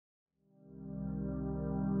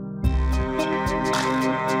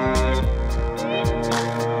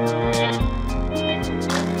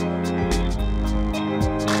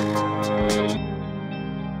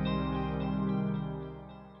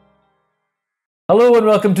Hello and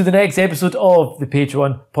welcome to the next episode of the Page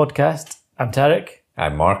One podcast. I'm Tarek.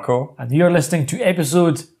 I'm Marco. And you're listening to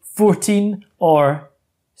episode 14 or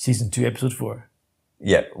season 2, episode 4.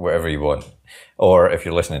 Yeah, whatever you want. Or if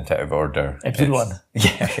you're listening to it out of order. Episode 1.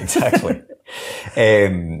 Yeah, exactly.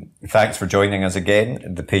 Thanks for joining us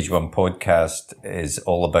again. The Page One podcast is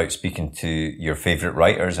all about speaking to your favourite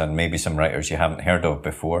writers and maybe some writers you haven't heard of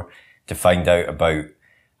before to find out about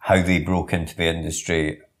how they broke into the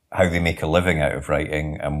industry, how they make a living out of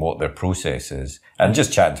writing and what their process is, and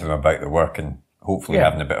just chatting to them about their work and hopefully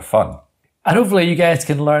having a bit of fun. And hopefully you guys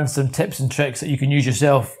can learn some tips and tricks that you can use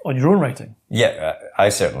yourself on your own writing. Yeah, I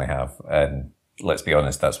certainly have. And let's be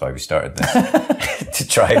honest, that's why we started this, to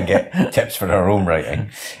try and get tips for our own writing.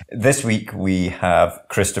 This week we have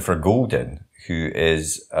Christopher Golden, who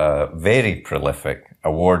is a very prolific,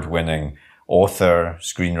 award-winning author,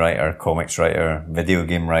 screenwriter, comics writer, video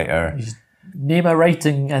game writer. Name a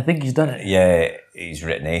writing, I think he's done it. Yeah, he's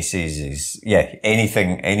written essays,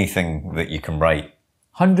 anything that you can write.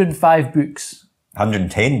 105 books.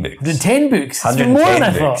 110 books. 110 books. 110 more than I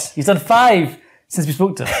books. thought. He's done 5 since we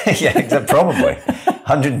spoke to him. Yeah, probably.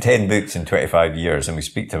 110 books in 25 years, and we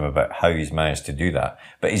speak to him about how he's managed to do that.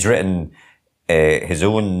 But he's written his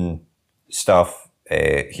own stuff.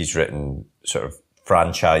 He's written sort of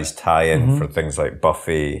franchise tie-in for things like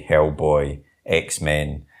Buffy, Hellboy,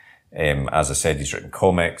 X-Men. As I said, he's written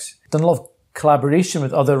comics. Done a lot of collaboration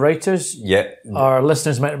with other writers. Yeah. Our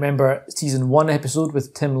listeners might remember season 1 episode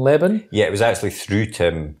with Tim Lebbon. Yeah, it was actually through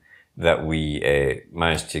Tim that we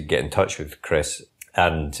managed to get in touch with Chris,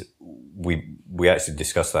 and we actually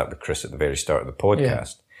discussed that with Chris at the very start of the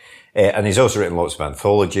podcast. Yeah. And he's also written lots of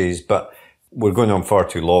anthologies, but we're going on far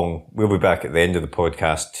too long. We'll be back at the end of the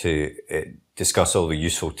podcast to discuss all the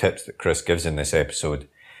useful tips that Chris gives in this episode.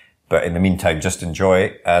 But in the meantime, just enjoy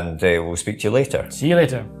it, and we'll speak to you later. See you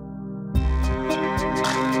later.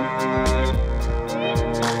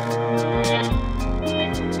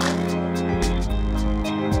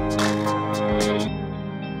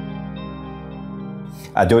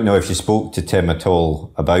 I don't know if you spoke to Tim at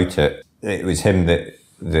all about it. It was him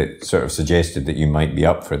that sort of suggested that you might be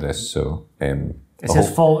up for this. So it's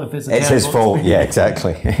his fault if it's a It's his fault, yeah,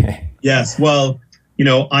 exactly. Yes, well, you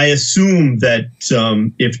know, I assume that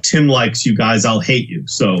if Tim likes you guys, I'll hate you.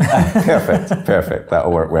 So perfect.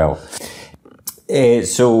 That'll work well.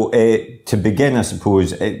 So to begin, I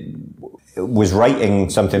suppose, was writing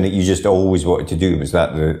something that you just always wanted to do? Was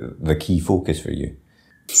that the key focus for you?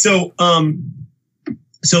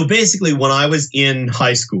 So basically, when I was in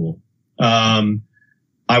high school, I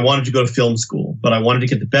wanted to go to film school, but I wanted to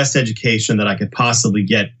get the best education that I could possibly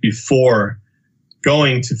get before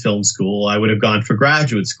going to film school. I would have gone for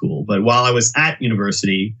graduate school. But while I was at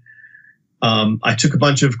university, I took a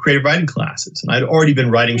bunch of creative writing classes. And I'd already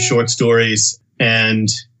been writing short stories, and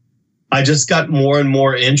I just got more and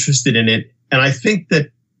more interested in it. And I think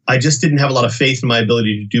that I just didn't have a lot of faith in my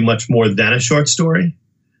ability to do much more than a short story.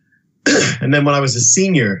 And then when I was a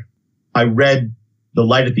senior, I read The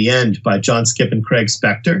Light at the End by John Skipp and Craig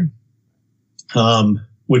Spector,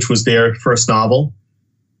 which was their first novel.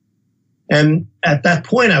 And at that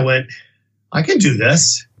point, I went, I can do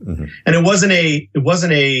this. Mm-hmm. And it wasn't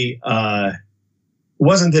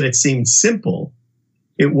that it seemed simple.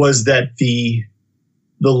 It was that the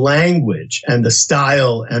language and the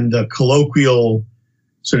style and the colloquial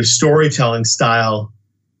sort of storytelling style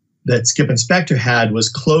that Skipp and Spector had was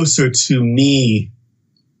closer to me,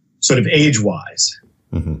 sort of age-wise.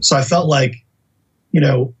 Mm-hmm. So I felt like, you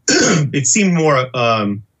know, it seemed more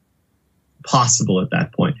possible at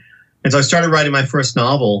that point. And so I started writing my first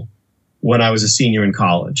novel when I was a senior in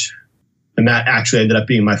college. And that actually ended up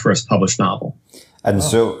being my first published novel. And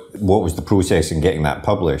so what was the process in getting that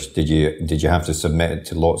published? Did you have to submit it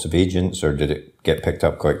to lots of agents, or did it get picked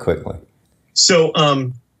up quite quickly? So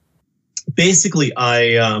basically,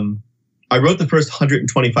 I wrote the first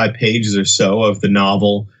 125 pages or so of the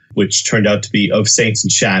novel, which turned out to be Of Saints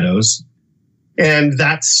and Shadows. And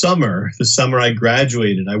that summer, the summer I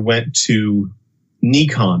graduated, I went to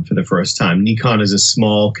NeCon for the first time. NeCon is a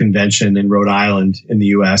small convention in Rhode Island in the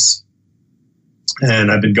U.S.,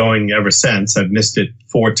 and I've been going ever since. I've missed it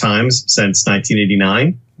 4 times since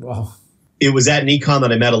 1989. Wow. It was at NeCon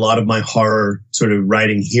that I met a lot of my horror sort of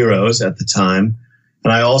writing heroes at the time.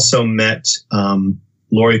 And I also met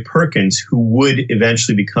Laurie Perkins, who would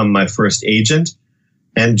eventually become my first agent,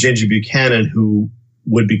 and Ginger Buchanan, who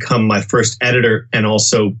would become my first editor and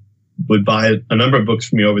also would buy a number of books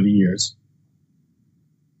from me over the years.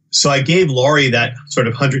 So I gave Laurie that sort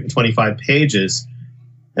of 125 pages,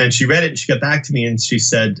 and she read it and she got back to me and she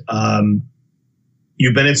said,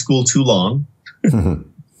 you've been in school too long.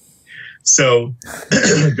 So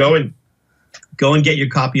go and get your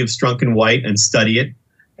copy of Strunk and White and study it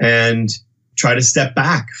and try to step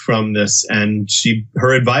back from this. And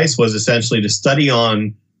her advice was essentially to study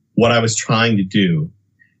on what I was trying to do,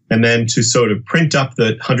 and then to sort of print up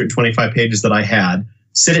the 125 pages that I had,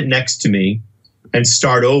 sit it next to me, and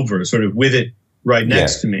start over, sort of with it right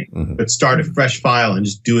next to me, but start a fresh file and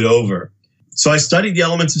just do it over. So I studied the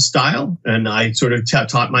elements of style, and I sort of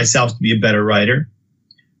taught myself to be a better writer.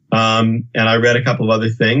 And I read a couple of other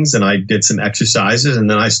things, and I did some exercises, and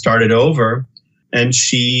then I started over. And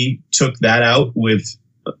she took that out with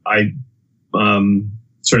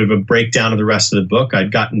sort of a breakdown of the rest of the book.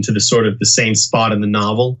 I'd gotten to the sort of the same spot in the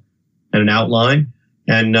novel and an outline.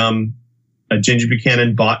 And Ginger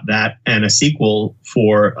Buchanan bought that and a sequel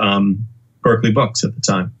for Berkeley Books at the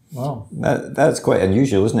time. Wow. That's quite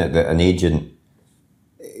unusual, isn't it? That an agent,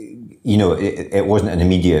 you know, it wasn't an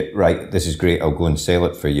immediate, right, this is great, I'll go and sell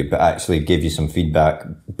it for you, but actually gave you some feedback,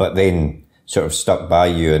 but then sort of stuck by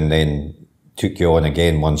you and then took you on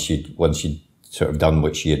again once you'd sort of done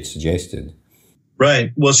what she had suggested.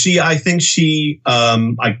 Right. Well, I think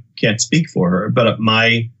I can't speak for her, but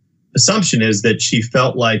my assumption is that she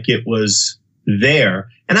felt like it was there.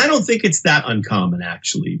 And I don't think it's that uncommon,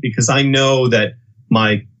 actually, because I know that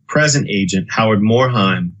my present agent, Howard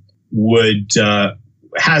Morheim,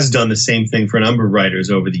 has done the same thing for a number of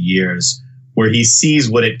writers over the years, where he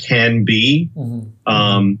sees what it can be.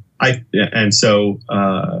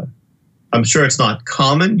 I'm sure it's not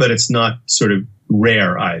common, but it's not sort of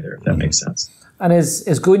rare either, if that makes sense. And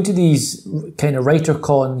is going to these kind of writer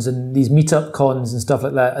cons and these meetup cons and stuff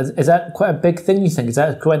like that, is that quite a big thing, you think? Is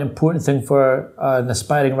that quite an important thing for an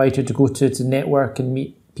aspiring writer to go to network and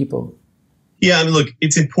meet people? Yeah, I mean, look,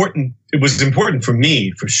 it's important. It was important for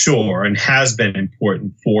me, for sure, and has been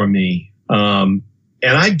important for me. And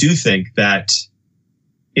I do think that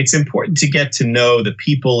it's important to get to know the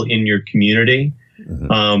people in your community.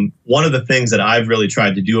 One of the things that I've really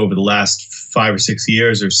tried to do over the last 5 or 6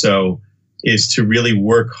 years or so is to really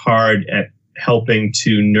work hard at helping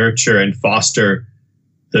to nurture and foster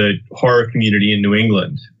the horror community in New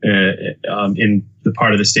England, in the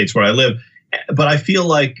part of the States where I live. But I feel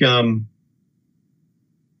like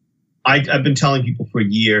I've been telling people for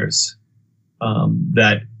years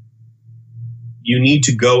that you need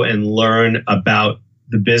to go and learn about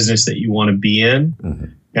the business that you want to be in,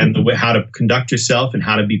 and the way, how to conduct yourself and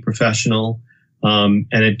how to be professional. And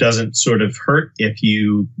it doesn't sort of hurt if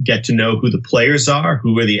you get to know who the players are,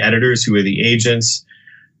 who are the editors, who are the agents.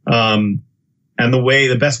 And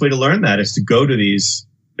the best way to learn that is to go to these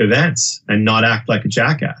events and not act like a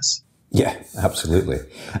jackass. Yeah, absolutely.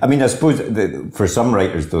 I mean, I suppose for some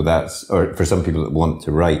writers, though, or for some people that want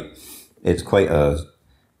to write, it's quite a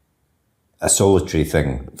solitary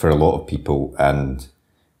thing for a lot of people. And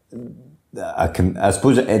I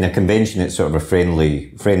suppose in a convention, it's sort of a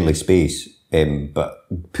friendly space.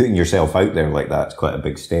 But putting yourself out there like that is quite a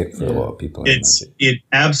big step for a lot of people. It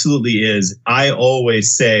absolutely is. I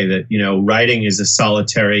always say that, writing is a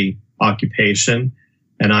solitary occupation,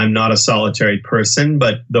 and I'm not a solitary person.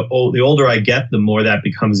 But the older I get, the more that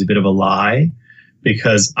becomes a bit of a lie,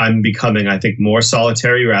 because I'm becoming, I think, more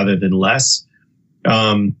solitary rather than less.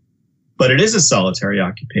 But it is a solitary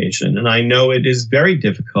occupation, and I know it is very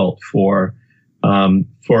difficult for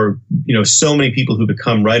so many people who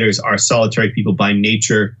become writers are solitary people by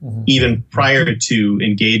nature, even prior to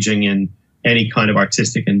engaging in any kind of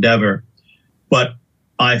artistic endeavor. But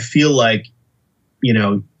I feel like,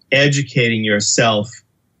 educating yourself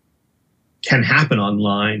can happen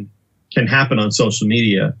online, can happen on social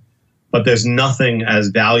media, but there's nothing as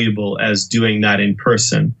valuable as doing that in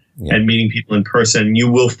person and meeting people in person.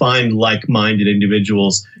 You will find like-minded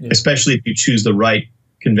individuals, especially if you choose the right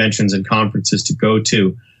conventions and conferences to go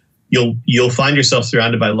to. You'll find yourself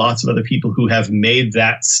surrounded by lots of other people who have made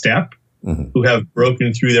that step, who have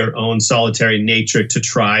broken through their own solitary nature to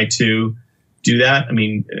try to do that. I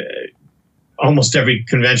mean, almost every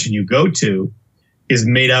convention you go to is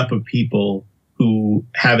made up of people who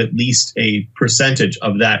have at least a percentage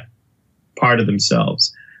of that part of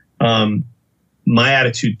themselves. My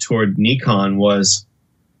attitude toward Nikon was,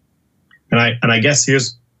 and I guess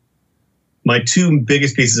here's my two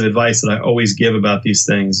biggest pieces of advice that I always give about these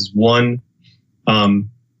things is, one,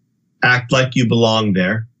 act like you belong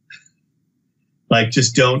there. Like,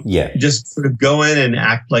 just just sort of go in and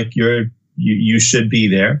act like you should be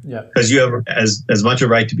there, because you have as much a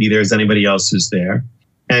right to be there as anybody else who's there.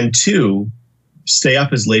 And two, stay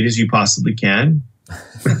up as late as you possibly can.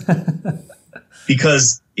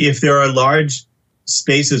 Because if there are large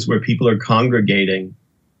spaces where people are congregating,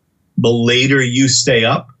 the later you stay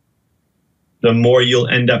up, the more you'll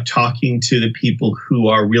end up talking to the people who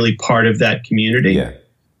are really part of that community. Yeah.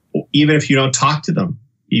 Even if you don't talk to them,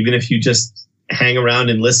 even if you just hang around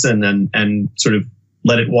and listen and sort of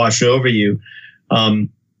let it wash over you.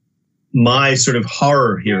 My sort of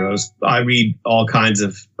horror heroes, I read all kinds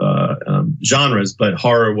of genres, but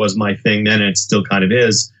horror was my thing then, and it still kind of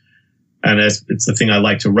is. And it's the thing I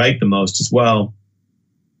like to write the most as well.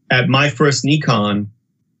 At my first Nikon,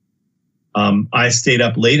 I stayed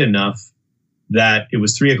up late enough that it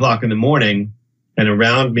was 3 o'clock in the morning, and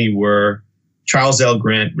around me were Charles L.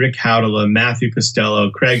 Grant, Rick Howdala, Matthew Costello,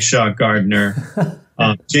 Craig Shaw Gardner,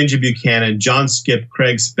 Ginger Buchanan, John Skipp,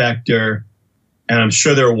 Craig Spector, and I'm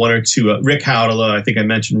sure there were one or two, Rick Howdala, I think I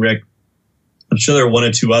mentioned Rick. I'm sure there were one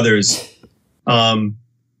or two others.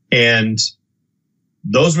 And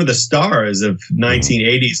those were the stars of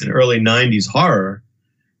 1980s and early 90s horror.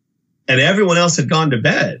 And everyone else had gone to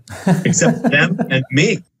bed except them and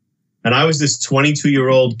me. And I was this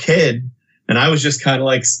 22-year-old kid, and I was just kind of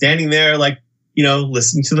like standing there, like, you know,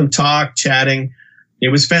 listening to them talk, chatting. It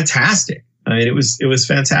was fantastic. I mean, it was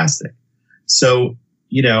fantastic. So,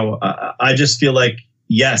 you know, I just feel like,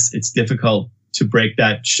 yes, it's difficult to break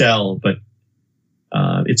that shell, but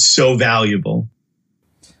it's so valuable.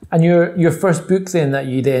 And your first book then that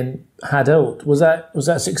you then had out, was that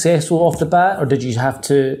successful off the bat, or did you have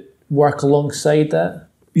to work alongside that?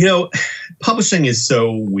 You know, publishing is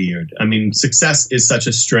so weird. I mean, success is such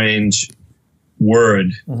a strange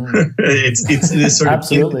word. It's this sort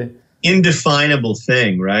Absolutely. of indefinable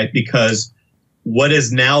thing, right? Because what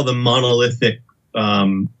is now the monolithic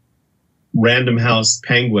Random House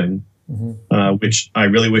Penguin, which I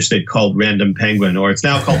really wish they'd called Random Penguin, or it's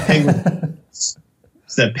now called Penguin. It's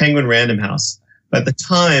that Penguin Random House. But at the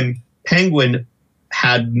time, Penguin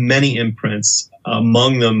had many imprints,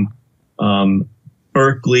 among them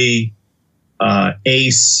Berkeley,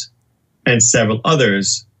 Ace, and several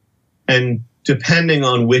others. And depending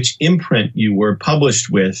on which imprint you were published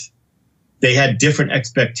with, they had different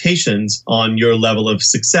expectations on your level of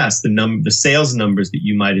success, the sales numbers that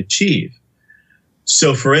you might achieve.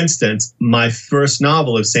 So, for instance, my first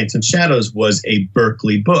novel of Saints and Shadows was a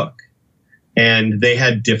Berkeley book, and they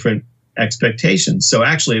had different expectations. So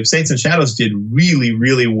actually, if Saints and Shadows did really,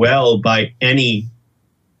 really well by any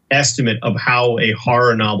estimate of how a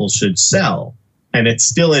horror novel should sell, and it's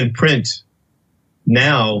still in print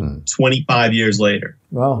now, 25 years later.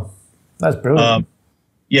 Wow, that's brilliant.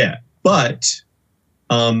 Yeah, but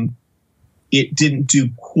it didn't do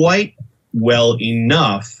quite well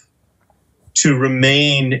enough to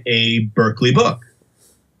remain a Berkeley book.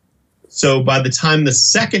 So by the time the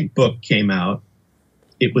second book came out,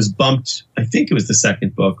 it was bumped, I think it was the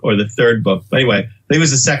second book or the third book. But anyway, I think it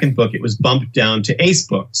was the second book. It was bumped down to Ace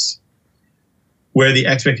Books, where the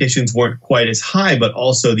expectations weren't quite as high, but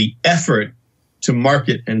also the effort to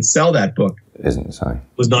market and sell that book isn't as high.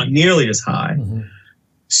 Was not nearly as high.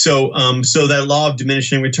 So so that law of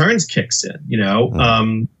diminishing returns kicks in, you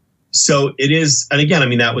know. So it is, and again, I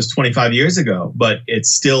mean, that was 25 years ago, but it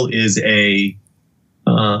still is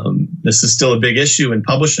this is still a big issue in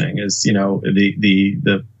publishing, is, you know,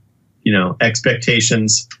 the you know,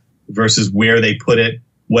 expectations versus where they put it,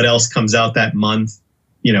 what else comes out that month.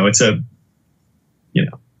 You know, it's a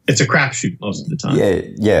crapshoot most of the time.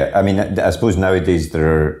 Yeah. I mean, I suppose nowadays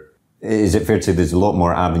is it fair to say there's a lot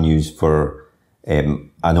more avenues for an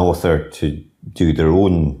author to do their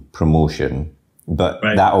own promotion, but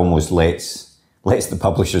that almost lets the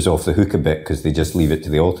publishers off the hook a bit, because they just leave it to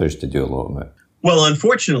the authors to do a lot of it. Well,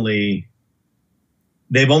 unfortunately,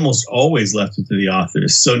 they've almost always left it to the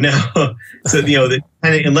authors. So now, you know,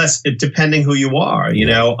 depending who you are, you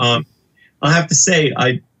know, I have to say,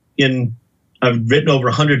 I've written over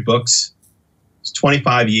 100 books. It's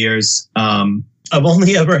 25 years. I've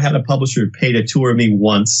only ever had a publisher pay to tour me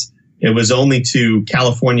once. It was only to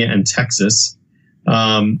California and Texas.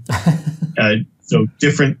 So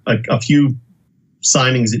different, a few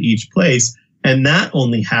signings at each place. And that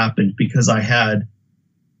only happened because I had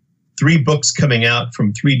 3 books coming out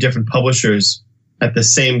from 3 different publishers at the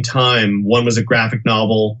same time. One was a graphic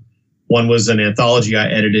novel, one was an anthology I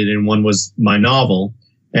edited, and one was my novel.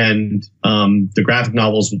 And the graphic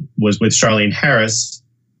novels was with Charlene Harris.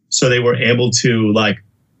 So they were able to like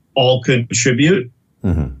all contribute.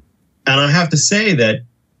 And I have to say that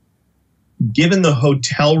given the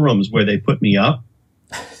hotel rooms where they put me up,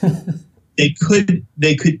 they could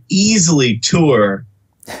easily tour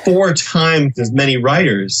 4 times as many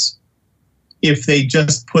writers if they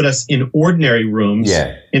just put us in ordinary rooms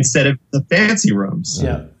instead of the fancy rooms.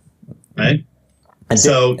 Yeah. Right. And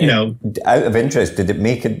so, out of interest,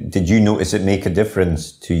 did you notice it make a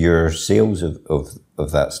difference to your sales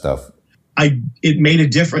of that stuff? It made a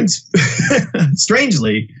difference.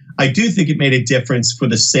 Strangely, I do think it made a difference for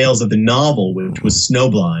the sales of the novel, which was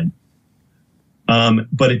Snowblind.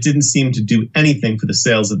 But it didn't seem to do anything for the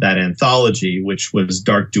sales of that anthology, which was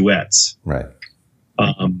Dark Duets. Right.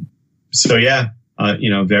 So yeah,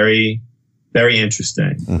 very, very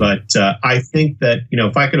interesting. Mm-hmm. But I think that,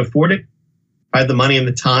 if I could afford it, if I had the money and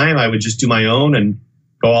the time, I would just do my own and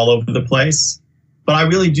go all over the place. But I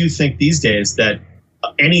really do think these days that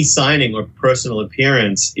any signing or personal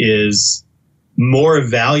appearance is more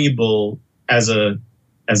valuable as a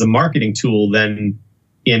marketing tool than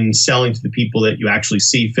in selling to the people that you actually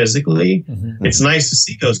see physically. Mm-hmm. It's nice to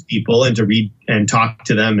see those people and to read and talk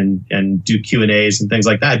to them and do Q&As and things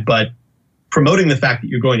like that. But promoting the fact that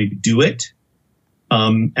you're going to do it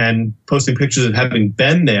and posting pictures of having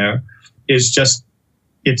been there is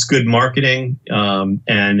it's good marketing.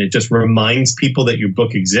 And it just reminds people that your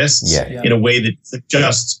book exists in a way that's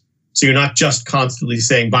just, so you're not just constantly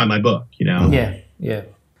saying, buy my book, Yeah, yeah.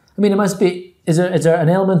 I mean, it must be, is there an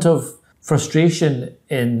element of frustration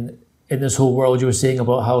in this whole world you were saying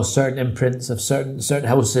about how certain imprints of certain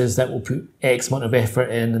houses that will put X amount of effort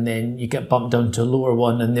in, and then you get bumped down to a lower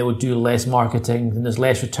one and they will do less marketing and there's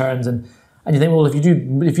less returns, and you think, well, if you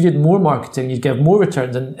did more marketing you'd give more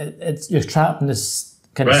returns, and you're trapped in this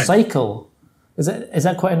kind of cycle. Is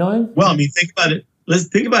that quite annoying? Well, I mean, think about it. Let's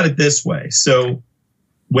think about it this way. So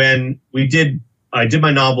when I did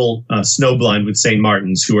my novel Snowblind with St.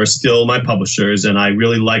 Martin's, who are still my publishers, and I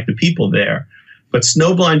really like the people there. But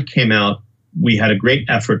Snowblind came out. We had a great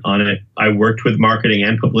effort on it. I worked with marketing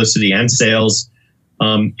and publicity and sales.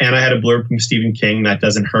 And I had a blurb from Stephen King. That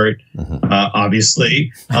doesn't hurt,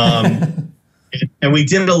 obviously. And we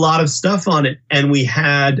did a lot of stuff on it, and we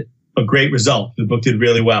had a great result. The book did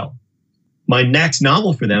really well. My next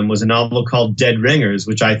novel for them was a novel called Dead Ringers,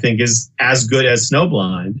 which I think is as good as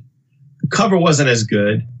Snowblind. The cover wasn't as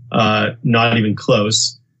good, not even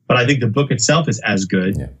close, but I think the book itself is as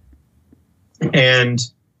good. Yeah. And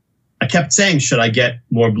I kept saying, should I get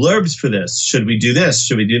more blurbs for this? Should we do this?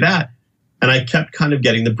 Should we do that? And I kept kind of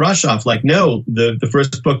getting the brush off, like, no, the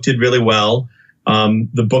first book did really well.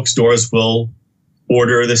 The bookstores will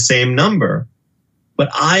order the same number. But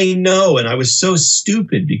I know, and I was so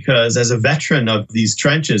stupid because as a veteran of these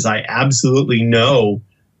trenches, I absolutely know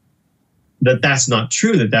that that's not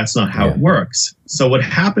true, that's not how it works. So what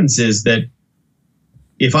happens is that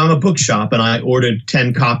if I'm a bookshop and I ordered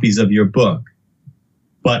 10 copies of your book,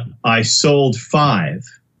 but I sold 5,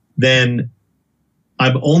 then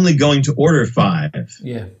I'm only going to order 5.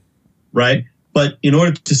 Yeah. Right? But in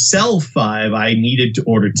order to sell 5, I needed to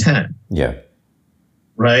order 10. Yeah.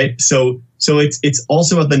 Right? So it's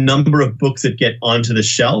also about the number of books that get onto the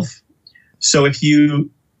shelf. So if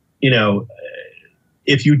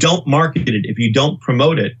if you don't market it, if you don't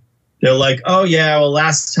promote it, they're like, oh yeah, well,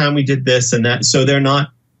 last time we did this and that. So they're not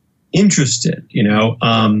interested,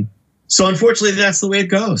 So unfortunately, that's the way it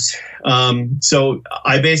goes. So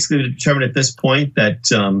I basically determined at this point that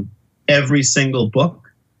every single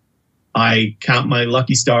book, I count my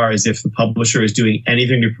lucky star as if the publisher is doing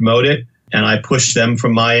anything to promote it. And I push them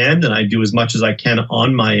from my end, and I do as much as I can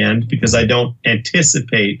on my end because I don't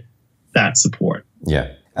anticipate that support.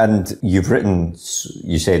 Yeah. And you've written,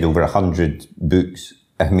 you said, over 100 books.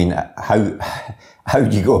 I mean, how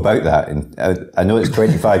do you go about that? And I know it's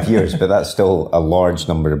 25 years, but that's still a large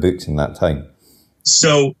number of books in that time.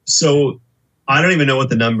 So I don't even know what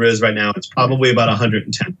the number is right now. It's probably about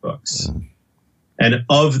 110 books. Mm. And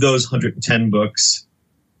of those 110 books,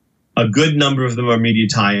 a good number of them are media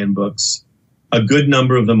tie-in books. A good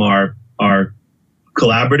number of them are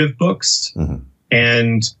collaborative books. Mm-hmm.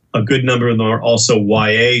 And a good number of them are also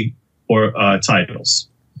YA or titles.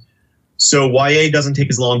 So YA doesn't take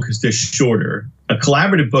as long because they're shorter. A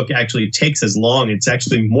collaborative book actually takes as long. It's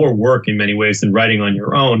actually more work in many ways than writing on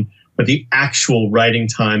your own, but the actual writing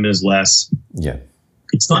time is less. Yeah.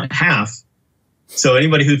 It's not half. So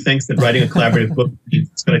anybody who thinks that writing a collaborative book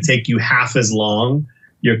is going to take you half as long,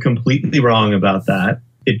 you're completely wrong about that.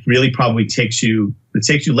 It really probably takes you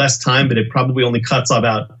less time, but it probably only cuts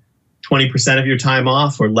about 20% of your time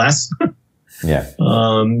off or less. Yeah.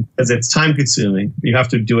 Because it's time consuming. You have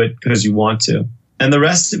to do it because you want to. And the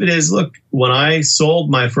rest of it is, look, when I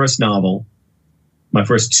sold my first novel, my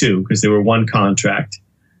first 2, because they were one contract,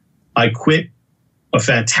 I quit a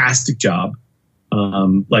fantastic job,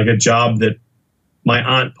 like a job that my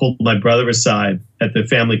aunt pulled my brother aside at the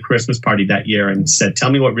family Christmas party that year and said,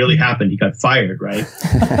 "Tell me what really happened." He got fired, right?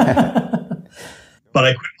 But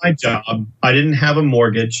I quit my job. I didn't have a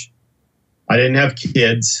mortgage. I didn't have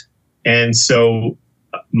kids. And so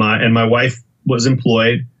my wife was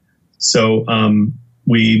employed. So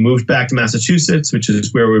we moved back to Massachusetts, which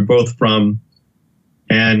is where we're both from.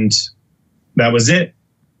 And that was it.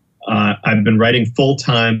 I've been writing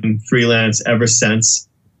full-time freelance ever since.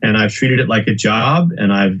 And I've treated it like a job.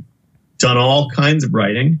 And I've done all kinds of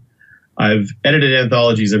writing. I've edited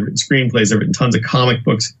anthologies. I've written screenplays. I've written tons of comic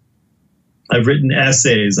books. I've written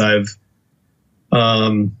essays. I've,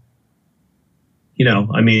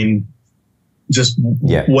 just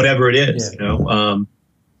whatever it is,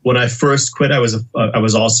 when I first quit, I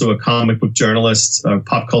was also a comic book journalist, a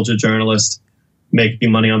pop culture journalist,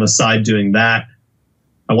 making money on the side doing that.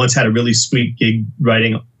 I once had a really sweet gig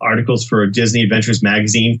writing articles for Disney Adventures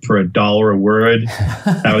magazine for $1 a word.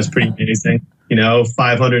 That was pretty amazing.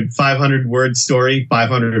 500 word story,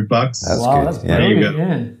 $500. That's wow, good. That's brilliant.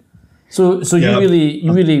 Yeah. So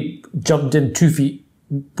you really jumped in 2 feet,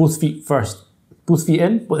 both feet first. Both feet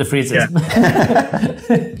in? What the phrase is.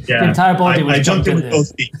 The entire body was I jumped in with there.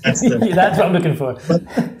 both feet. That's what I'm looking for.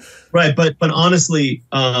 But honestly,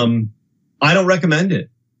 I don't recommend it.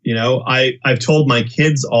 I've told my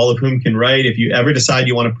kids, all of whom can write, if you ever decide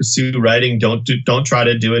you want to pursue writing, don't try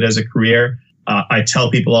to do it as a career. I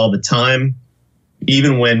tell people all the time,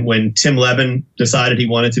 even when Tim Lebbon decided he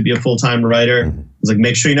wanted to be a full-time writer, I was like,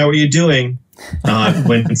 make sure you know what you're doing.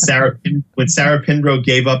 When Sarah Pindro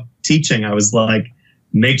gave up teaching, I was like,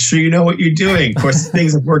 make sure you know what you're doing. Of course,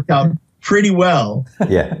 things have worked out pretty well.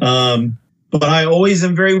 Yeah. But I always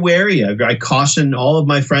am very wary. I caution all of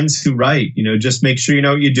my friends who write, just make sure you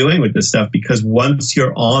know what you're doing with this stuff, because once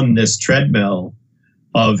you're on this treadmill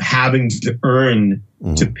of having to earn,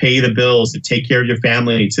 to pay the bills, to take care of your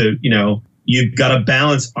family, you've got to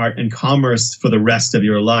balance art and commerce for the rest of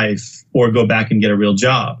your life, or go back and get a real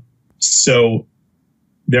job. So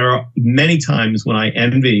there are many times when I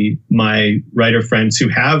envy my writer friends who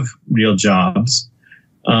have real jobs,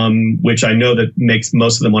 which I know that makes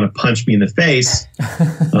most of them want to punch me in the face,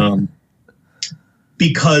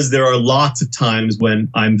 because there are lots of times when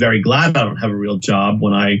I'm very glad I don't have a real job,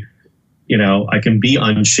 when I can be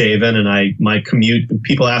unshaven and my commute,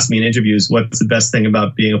 people ask me in interviews, what's the best thing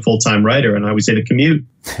about being a full-time writer? And I always say the commute.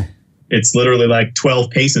 It's literally like 12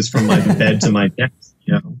 paces from my bed to my desk,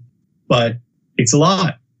 but it's a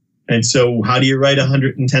lot. And so how do you write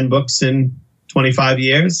 110 books in 25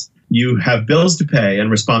 years? You have bills to pay and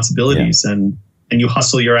responsibilities, and you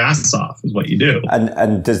hustle your ass off is what you do.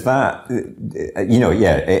 And does that,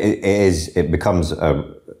 it becomes,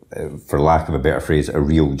 for lack of a better phrase, a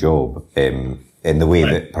real job, in the way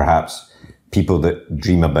that perhaps people that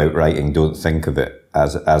dream about writing don't think of it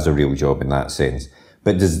as a real job in that sense.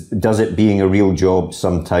 But does it being a real job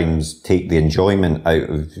sometimes take the enjoyment out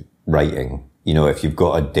of writing? If you've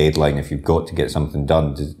got a deadline, if you've got to get something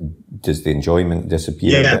done, does the enjoyment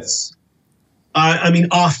disappear? Yes.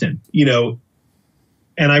 Often,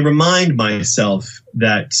 and I remind myself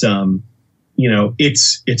that,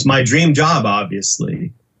 it's my dream job,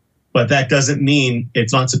 obviously, but that doesn't mean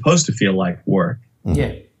it's not supposed to feel like work.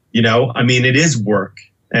 Yeah. It is work,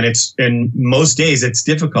 and most days it's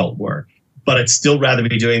difficult work, but I'd still rather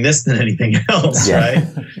be doing this than anything else. Right.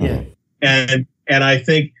 Yeah. And I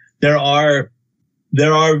think there are,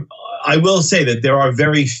 I will say that there are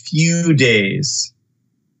very few days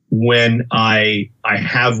when I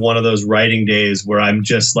have one of those writing days where I'm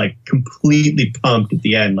just like completely pumped at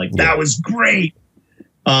the end. Like, that was great.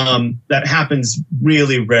 That happens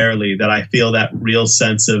really rarely, that I feel that real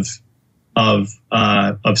sense of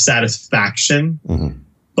satisfaction,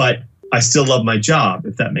 but I still love my job,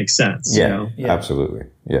 if that makes sense. Yeah, absolutely.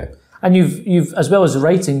 Yeah. And you've as well as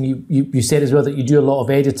writing, you said as well that you do a lot of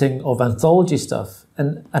editing of anthology stuff.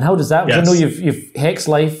 And how does that? Yes. I know you've Hex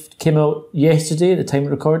Life came out yesterday at the time of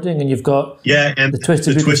recording, and you've got and the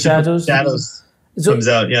Twisted Book of Shadows. Comes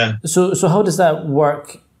out. So how does that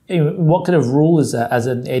work? What kind of role is that as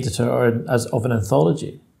an editor or as of an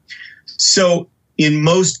anthology? So in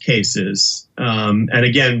most cases, and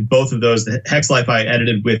again, both of those, the Hex Life I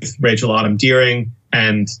edited with Rachel Autumn Deering,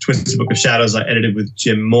 and Twisted Book of Shadows I edited with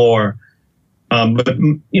Jim Moore. But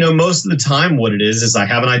most of the time what it is I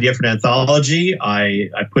have an idea for an anthology. I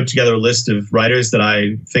put together a list of writers that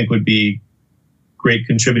I think would be great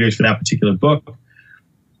contributors for that particular book.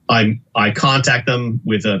 I contact them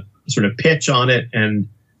with a sort of pitch on it, and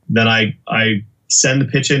then I send the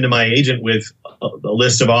pitch into my agent with a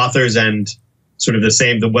list of authors and sort of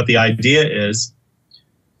what the idea is.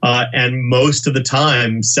 And most of the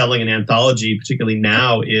time, selling an anthology, particularly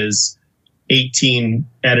now, is 18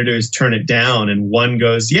 editors turn it down, and one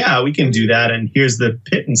goes, yeah, we can do that, and here's the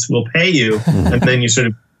pittance, we'll pay you. And then you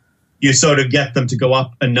sort of get them to go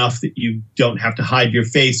up enough that you don't have to hide your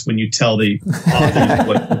face when you tell the authors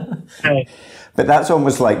what. But that's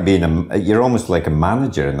almost like you're almost like a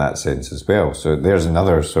manager in that sense as well. So there's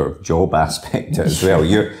another sort of job aspect as well.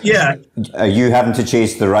 Are you having to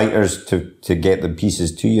chase the writers to get the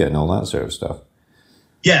pieces to you and all that sort of stuff?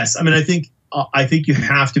 Yes. I mean, I think you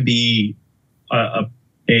have to be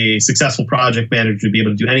a successful project manager to be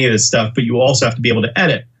able to do any of this stuff, but you also have to be able to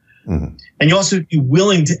edit. Mm-hmm. And you also have to be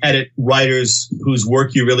willing to edit writers whose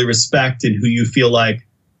work you really respect and who you feel like,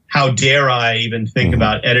 how dare I even think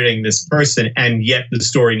about editing this person, and yet the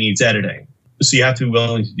story needs editing. So you have to be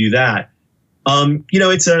willing to do that.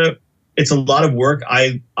 It's a lot of work.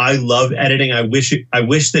 I love editing. I wish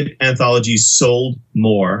that anthologies sold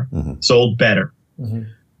more, sold better,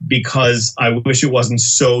 because I wish it wasn't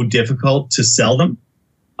so difficult to sell them.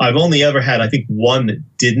 I've only ever had, I think, one that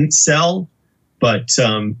didn't sell, but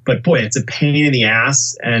boy, it's a pain in the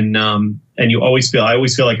ass, and I always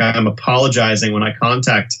feel like I'm apologizing when I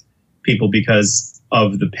contact people because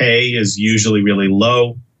of the pay is usually really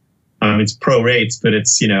low. It's pro rates, but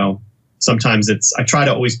it's, sometimes I try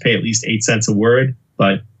to always pay at least 8 cents a word,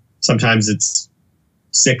 but sometimes it's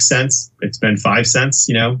 6 cents. It's been 5 cents,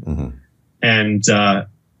 and,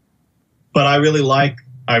 but I really like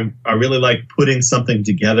putting something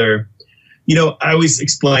together. I always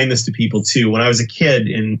explain this to people too. When I was a kid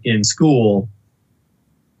in school,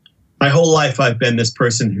 my whole life I've been this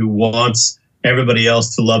person who wants everybody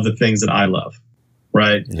else to love the things that I love,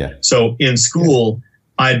 right? Yeah. So in school,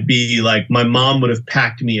 I'd be like, my mom would have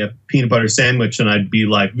packed me a peanut butter sandwich, and I'd be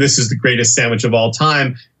like, this is the greatest sandwich of all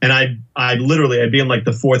time. And I'd be in like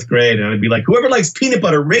the 4th grade, and I'd be like, whoever likes peanut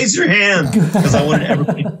butter, raise your hand, because I wanted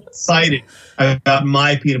everybody excited about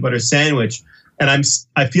my peanut butter sandwich. And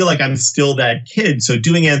I feel like I'm still that kid. So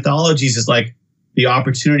doing anthologies is like the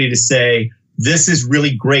opportunity to say, this is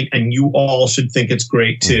really great, and you all should think it's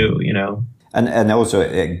great too, And also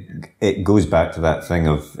it goes back to that thing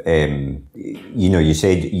of, you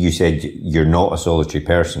said you're not a solitary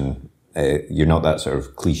person. You're not that sort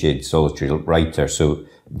of cliched solitary writer. So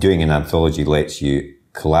doing an anthology lets you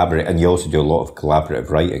collaborate, and you also do a lot of collaborative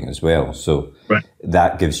writing as well. So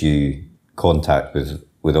that gives you contact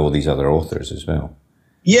with all these other authors as well.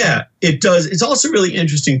 Yeah, it does. It's also really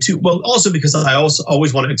interesting too. Well, also because I also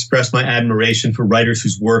always want to express my admiration for writers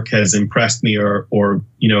whose work has impressed me or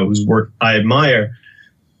whose work I admire.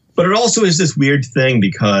 But it also is this weird thing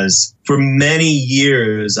because for many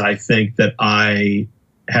years, I think that I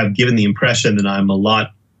have given the impression that I'm a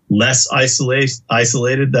lot less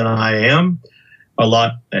isolated than I am.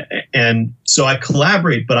 And so I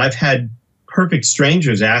collaborate, but I've had perfect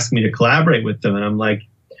strangers ask me to collaborate with them, and I'm like,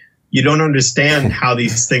 you don't understand how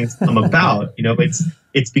these things come about.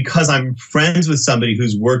 It's because I'm friends with somebody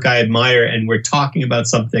whose work I admire, and we're talking about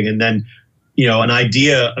something, and then, an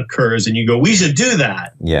idea occurs, and you go, we should do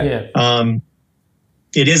that. Yeah.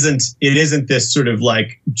 It isn't this sort of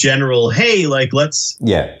like general, hey, like let's.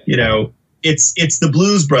 Yeah. It's the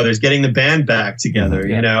Blues Brothers getting the band back together.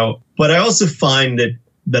 But I also find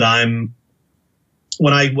that I'm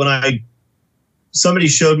when somebody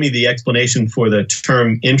showed me the explanation for the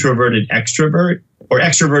term introverted extrovert or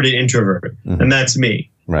extroverted introvert, and that's me.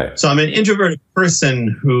 Right. So I'm an introverted person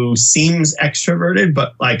who seems extroverted,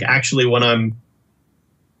 but like actually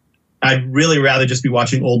I'd really rather just be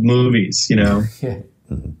watching old movies,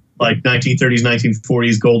 like 1930s,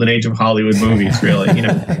 1940s, golden age of Hollywood movies, really,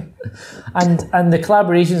 And the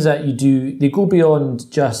collaborations that you do, they go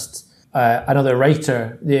beyond just another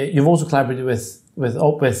writer. You've also collaborated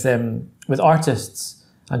with artists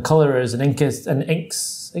and colorers and inkers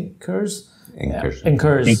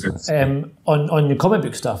on your comic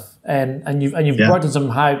book stuff, and you've worked on some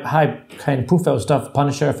high kind of profile stuff,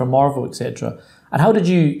 Punisher for Marvel, etc. And how did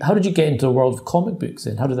you get into the world of comic books,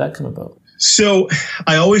 and how did that come about? So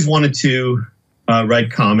I always wanted to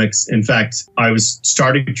write comics. In fact, I was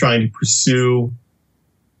starting trying to pursue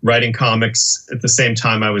writing comics at the same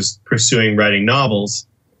time I was pursuing writing novels.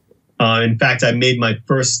 In fact, I made my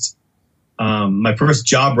first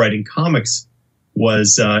job writing comics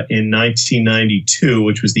was in 1992,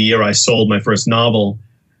 which was the year I sold my first novel.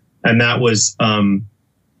 And that was,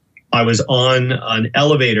 I was on an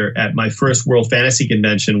elevator at my first World Fantasy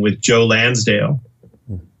Convention with Joe Lansdale.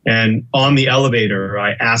 And on the elevator,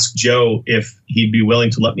 I asked Joe if he'd be willing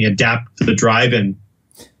to let me adapt to the drive-in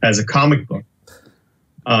as a comic book.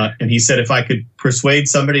 And he said if I could persuade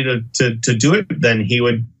somebody to do it, then he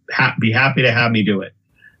would be happy to have me do it.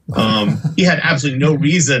 He had absolutely no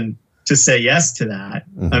reason to say yes to that.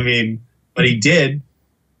 Mm-hmm. I mean, but he did.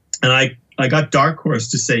 And I got Dark Horse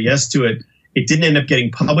to say yes to it. It didn't end up getting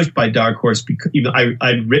published by Dark Horse because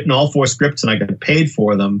I'd written all 4 scripts and I got paid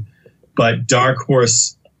for them. But Dark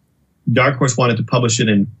Horse wanted to publish it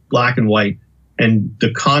in black and white, and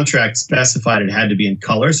the contract specified it had to be in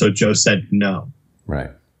color. So Joe said no. Right.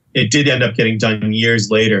 It did end up getting done years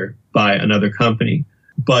later by another company.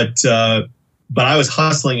 But I was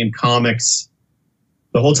hustling in comics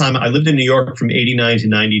the whole time. I lived in New York from 89 to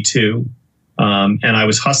 92. And I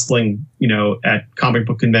was hustling, at comic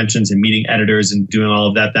book conventions and meeting editors and doing all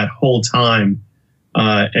of that whole time,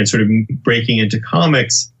 and sort of breaking into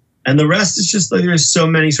comics. And the rest is just like, there's so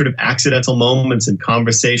many sort of accidental moments and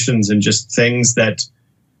conversations and just things that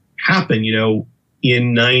happen,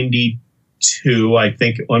 in 92, I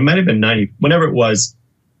think, or it might have been 90, whenever it was,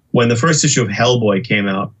 when the first issue of Hellboy came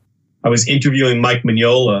out, I was interviewing Mike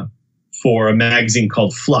Mignola for a magazine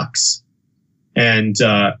called Flux. And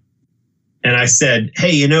I said,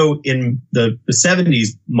 hey, in the 70s,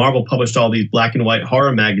 Marvel published all these black and white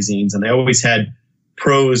horror magazines, and they always had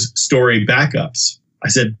prose story backups. I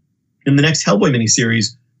said, in the next Hellboy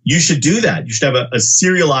miniseries, you should do that. You should have a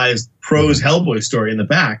serialized prose Hellboy story in the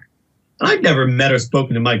back. And I'd never met or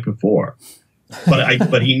spoken to Mike before,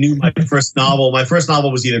 but he knew my first novel. My first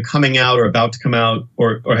novel was either coming out or about to come out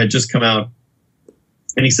or had just come out.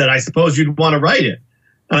 And he said, I suppose you'd want to write it.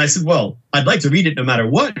 And I said, well, I'd like to read it no matter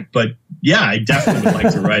what, but yeah, I definitely would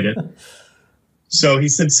like to write it. So he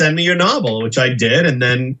said, send me your novel, which I did. And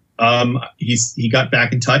then he got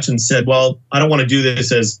back in touch and said, well, I don't want to do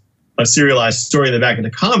this as a serialized story in the back of the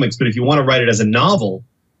comics, but if you want to write it as a novel,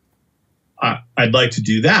 I'd like to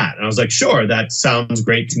do that. And I was like, sure, that sounds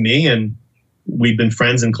great to me. And we've been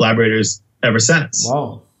friends and collaborators ever since.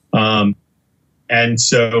 Wow. And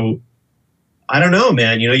so I don't know,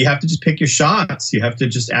 man. You have to just pick your shots. You have to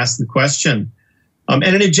just ask the question. And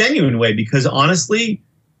in a genuine way, because honestly,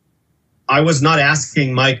 I was not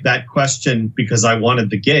asking Mike that question because I wanted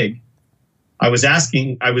the gig. I was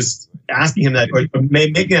asking him that, or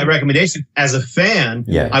making that recommendation as a fan.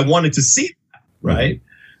 Yeah. I wanted to see that, right? Mm-hmm.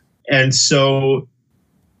 And so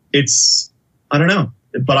I don't know.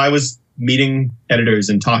 But I was meeting editors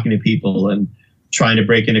and talking to people and trying to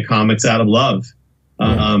break into comics out of love.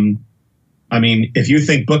 Yeah. I mean, if you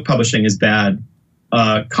think book publishing is bad,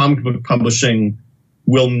 comic book publishing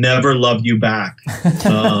will never love you back.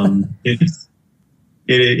 It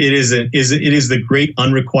is the great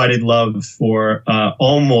unrequited love for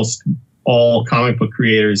almost all comic book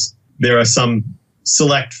creators. There are some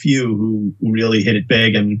select few who really hit it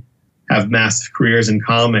big and have massive careers in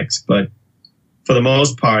comics, but for the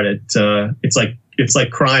most part, it's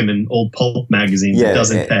like crime in old pulp magazines. Yeah, it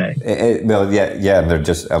doesn't pay. And they're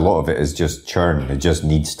just, a lot of it is just churn. It just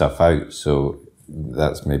needs stuff out. So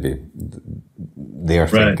that's maybe their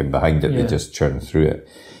thinking behind it. Yeah. They just churn through it.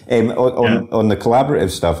 On the collaborative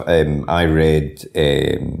stuff, I read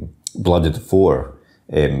Blood of the Four,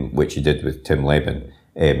 which you did with Tim Lebbon,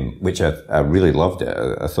 which I really loved it.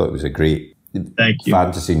 I thought it was a great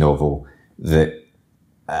fantasy novel that,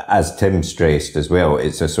 as Tim stressed as well,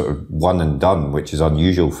 it's a sort of one and done, which is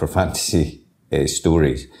unusual for fantasy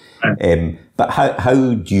stories. But how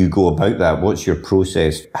do you go about that? What's your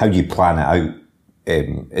process? How do you plan it out?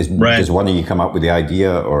 Does one of you come up with the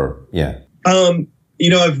idea, or I've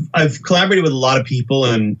collaborated with a lot of people,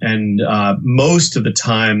 and most of the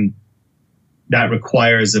time that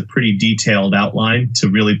requires a pretty detailed outline to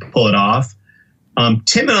really pull it off.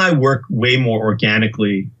 Tim and I work way more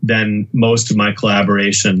organically than most of my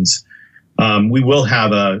collaborations. We will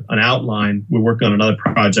have an outline. We're working on another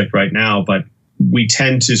project right now, but we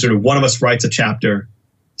tend to sort of, one of us writes a chapter,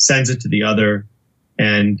 sends it to the other,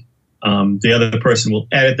 and the other person will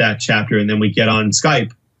edit that chapter, and then we get on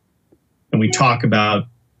Skype and we talk about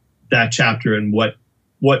that chapter and what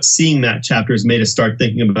seeing that chapter has made us start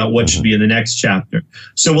thinking about what should be in the next chapter.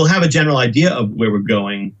 So we'll have a general idea of where we're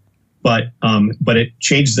going, but it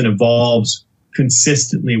changes and evolves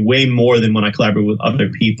consistently way more than when I collaborate with other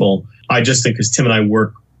people. I just think because Tim and I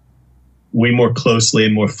work way more closely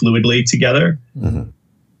and more fluidly together. Mm-hmm.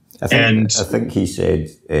 I think he said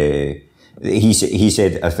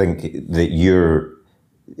I think that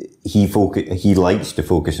he likes to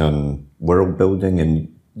focus on world building, and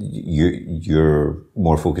you're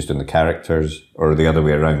more focused on the characters, or the other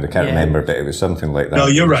way around. I can't remember, but it was something like that. No,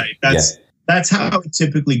 you're right. That's how it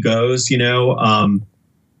typically goes. He's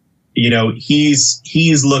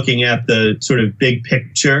looking at the sort of big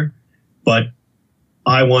picture, but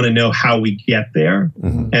I want to know how we get there.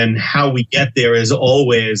 Mm-hmm. And how we get there is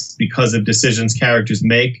always because of decisions characters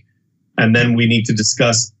make. And then we need to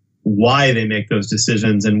discuss why they make those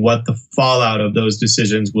decisions and what the fallout of those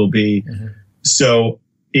decisions will be. Mm-hmm. So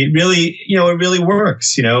it really, it really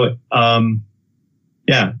works,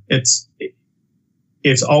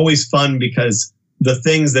 it's always fun because the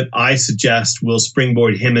things that I suggest will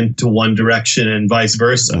springboard him into one direction and vice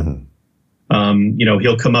versa. Mm-hmm.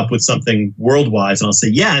 He'll come up with something worldwide and I'll say,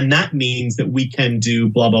 yeah, and that means that we can do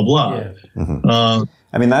blah, blah, blah. Yeah. Mm-hmm.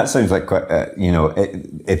 I mean, that sounds like quite,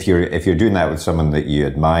 if you're doing that with someone that you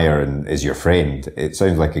admire and is your friend, it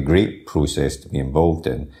sounds like a great process to be involved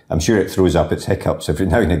in. I'm sure it throws up its hiccups every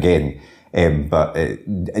now and again. But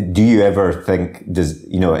do you ever think,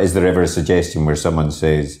 is there ever a suggestion where someone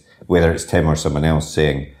says, whether it's Tim or someone else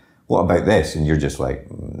saying, what about this? And you're just like,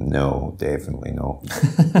 no, definitely not.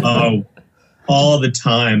 Oh, all the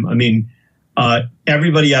time. I mean,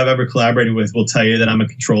 everybody I've ever collaborated with will tell you that I'm a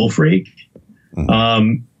control freak.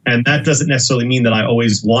 Mm-hmm. And that doesn't necessarily mean that I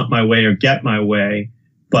always want my way or get my way.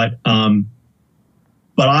 But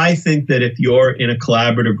I think that if you're in a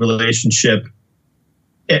collaborative relationship,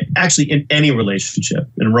 actually in any relationship,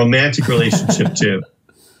 in a romantic relationship too,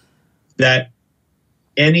 that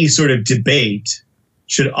any sort of debate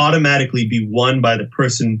should automatically be won by the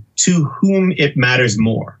person to whom it matters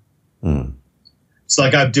more. Mm. So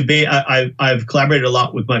like I've collaborated a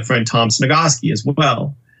lot with my friend Tom Snagoski as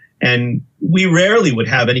well. And we rarely would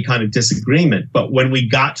have any kind of disagreement. But when we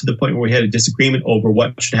got to the point where we had a disagreement over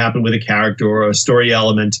what should happen with a character or a story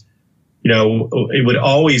element, it would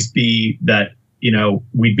always be that,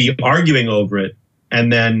 we'd be arguing over it.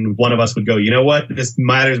 And then one of us would go, you know what? This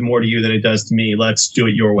matters more to you than it does to me. Let's do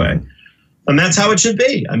it your way. And that's how it should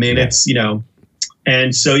be. I mean, it's,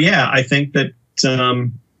 and so, yeah, I think that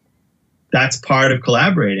that's part of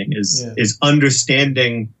collaborating is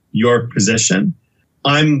understanding your position.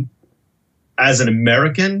 I'm, as an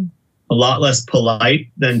American, a lot less polite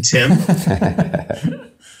than Tim.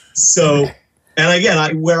 So, and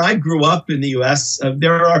again, where I grew up in the U.S.,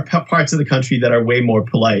 there are parts of the country that are way more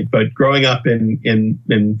polite. But growing up in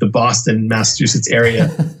the Boston, Massachusetts area,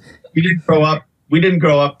 we didn't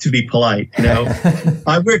grow up to be polite.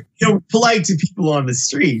 We're polite to people on the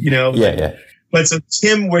street. Yeah. But so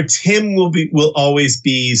Tim will always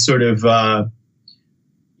be sort of.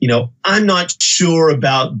 I'm not sure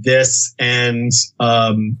about this, and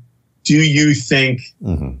do you think,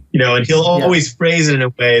 and he'll always phrase it in a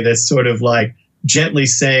way that's sort of like gently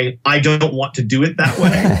saying, I don't want to do it that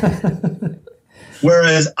way.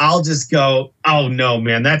 Whereas I'll just go, oh no,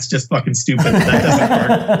 man, that's just fucking stupid. That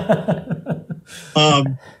doesn't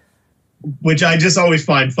work. Which I just always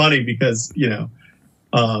find funny because,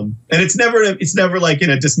 and it's never like in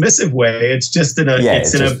a dismissive way. It's just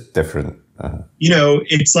it's in a different.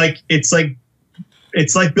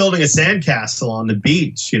 It's like building a sandcastle on the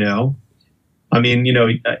beach. I mean,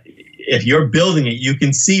 if you're building it, you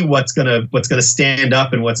can see what's gonna stand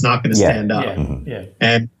up and what's not gonna stand up. Yeah.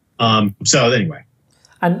 And so anyway,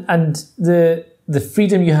 and the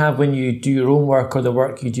freedom you have when you do your own work or the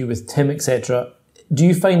work you do with Tim, etc. Do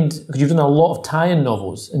you find, because you've done a lot of tie-in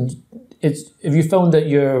novels, and have you found that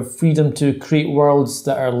your freedom to create worlds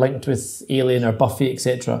that are linked with Alien or Buffy,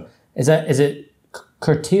 etc. Is it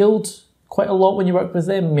curtailed quite a lot when you work with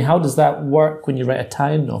them? I mean, how does that work when you write a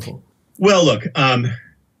tie-in novel? Well, look,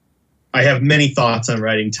 I have many thoughts on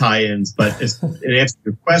writing tie-ins, but in answer to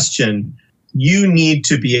your question, you need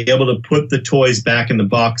to be able to put the toys back in the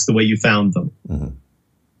box the way you found them. Mm-hmm.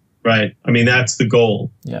 Right? I mean, that's the goal.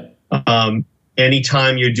 Yeah.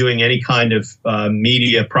 Anytime you're doing any kind of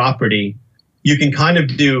media property, you can kind of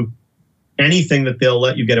do anything that they'll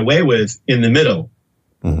let you get away with in the middle.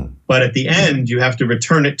 Mm-hmm. But at the end, you have to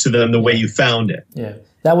return it to them the way you found it. Yeah,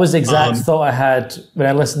 that was the exact thought I had when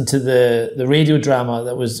I listened to the radio drama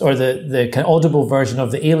that was, or the kind of audible version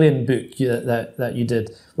of the Alien book that you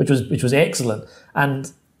did, which was excellent.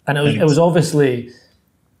 And it was obviously,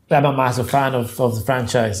 I'm a massive fan of the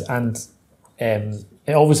franchise, and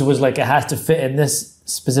it obviously was like it has to fit in this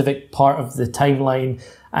specific part of the timeline.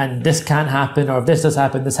 And this can't happen, or if this does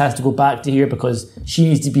happen, this has to go back to here because she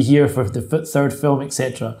needs to be here for the third film,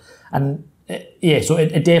 etc. And so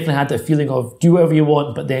it definitely had that feeling of do whatever you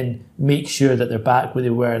want, but then make sure that they're back where they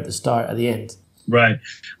were at the start, at the end. Right.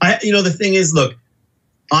 The thing is, look,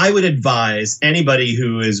 I would advise anybody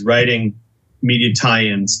who is writing media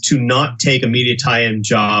tie-ins to not take a media tie-in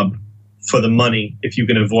job for the money if you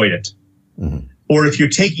can avoid it. Mm-hmm. Or if you're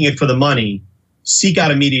taking it for the money, seek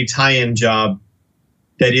out a media tie-in job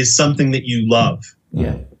that is something that you love.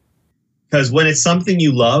 Yeah. Because when it's something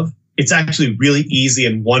you love, it's actually really easy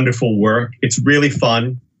and wonderful work. It's really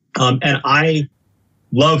fun. And I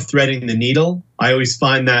love threading the needle. I always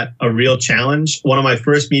find that a real challenge. One of my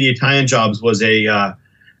first media tie-in jobs was a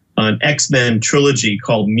an X-Men trilogy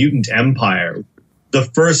called Mutant Empire, the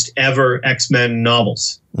first ever X-Men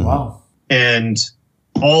novels. Wow. And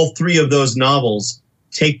all three of those novels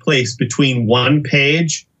take place between one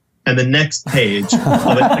page and the next page of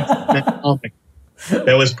an X-Men comic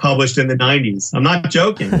that was published in the 90s. I'm not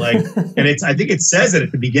joking. And I think it says it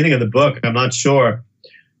at the beginning of the book. I'm not sure.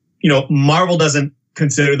 Marvel doesn't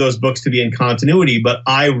consider those books to be in continuity, but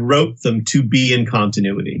I wrote them to be in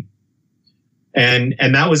continuity. And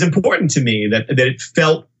that was important to me, that it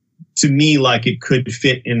felt to me like it could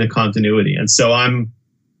fit in the continuity. And so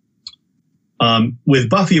with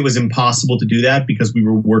Buffy, it was impossible to do that because we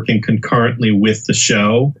were working concurrently with the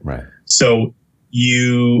show. Right. So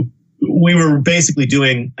we were basically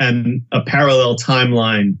doing a parallel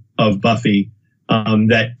timeline of Buffy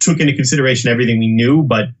that took into consideration everything we knew,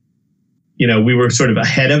 but we were sort of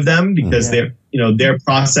ahead of them because their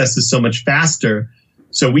process is so much faster.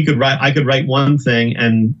 So I could write one thing,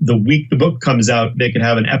 and the week the book comes out, they could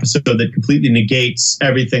have an episode that completely negates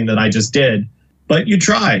everything that I just did. But you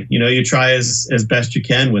try as best you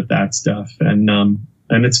can with that stuff, and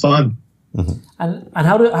it's fun. Mm-hmm. And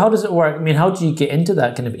how does it work? I mean, how do you get into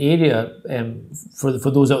that kind of area for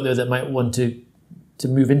those out there that might want to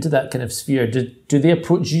move into that kind of sphere? Do they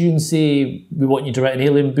approach you and say, we want you to write an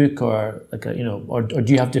alien book, or or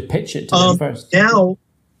do you have to pitch it to them first?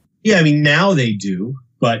 Now they do,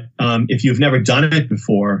 but if you've never done it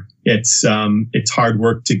before, it's hard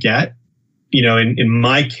work to get. In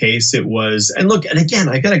my case, it was, and again,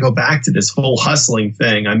 I got to go back to this whole hustling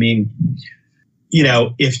thing. I mean,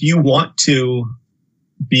 if you want to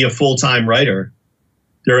be a full-time writer,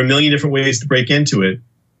 there are a million different ways to break into it,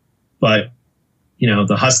 but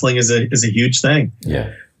the hustling is a huge thing.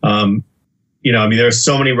 Yeah. There are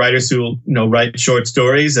so many writers who write short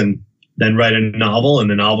stories and then write a novel, and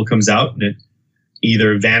the novel comes out and it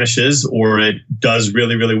either vanishes or it does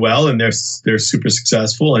really, really well, and they're super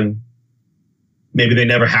successful, and maybe they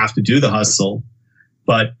never have to do the hustle.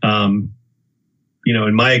 But in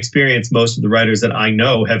my experience, most of the writers that I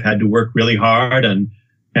know have had to work really hard and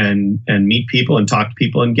meet people and talk to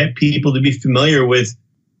people and get people to be familiar with.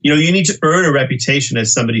 You need to earn a reputation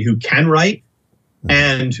as somebody who can write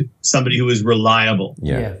and somebody who is reliable.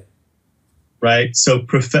 Yeah. Right. So,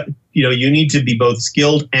 you need to be both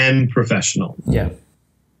skilled and professional. Yeah.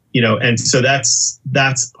 And so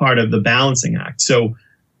that's part of the balancing act. So,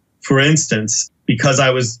 for instance, because I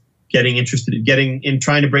was getting interested in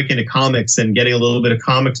trying to break into comics and getting a little bit of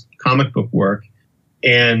comic book work,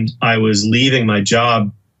 and I was leaving my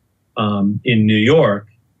job in New York,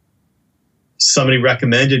 somebody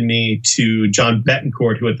recommended me to John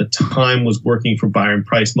Betancourt, who at the time was working for Byron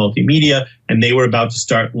Price Multimedia, and they were about to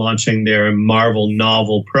start launching their Marvel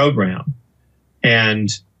novel program. And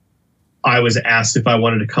I was asked if I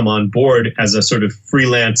wanted to come on board as a sort of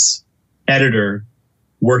freelance editor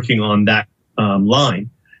working on that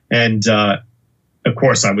line. And of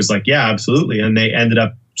course, I was like, yeah, absolutely. And they ended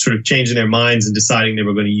up sort of changing their minds and deciding they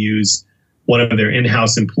were going to use one of their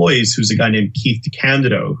in-house employees, who's a guy named Keith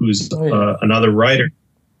DeCandido, who's another writer.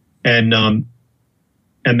 And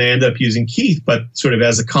they ended up using Keith, but sort of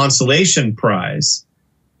as a consolation prize,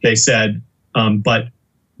 they said, but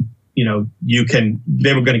they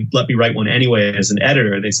were going to let me write one anyway as an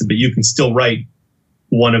editor. They said, but you can still write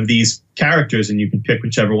one of these characters and you can pick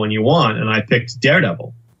whichever one you want. And I picked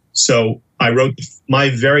Daredevil. So I wrote my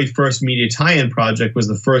very first media tie-in project was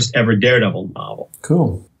the first ever Daredevil novel.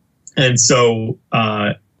 Cool. And so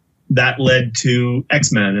that led to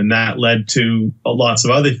X-Men, and that led to lots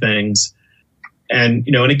of other things. And,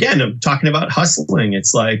 and again, I'm talking about hustling.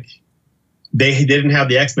 It's like they didn't have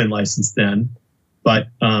the X-Men license then, but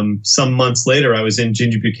some months later, I was in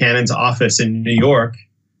Ginger Buchanan's office in New York.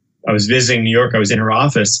 I was visiting New York. I was in her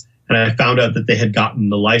office, and I found out that they had gotten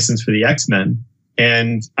the license for the X-Men.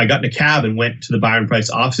 And I got in a cab and went to the Byron Price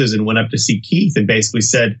offices and went up to see Keith and basically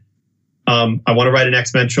said, I want to write an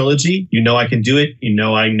X-Men trilogy. I can do it.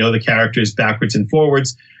 I know the characters backwards and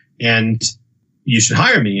forwards, and you should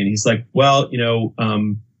hire me. And he's like, well,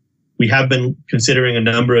 we have been considering a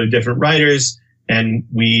number of different writers, and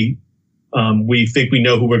we think we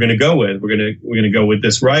know who we're going to go with. We're going to go with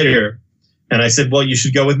this writer. And I said, well, you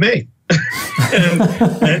should go with me.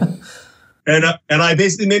 And I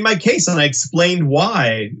basically made my case, and I explained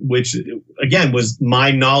why, which again was my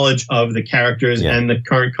knowledge of the characters and the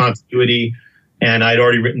current continuity. And I'd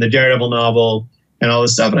already written the Daredevil novel and all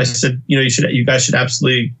this stuff. And I said, you guys should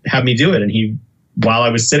absolutely have me do it. And while I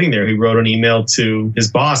was sitting there, he wrote an email to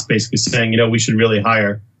his boss, basically saying, we should really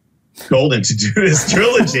hire Golden to do this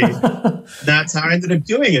trilogy. That's how I ended up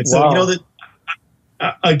doing it. So,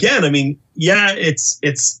 again, I mean, yeah, it's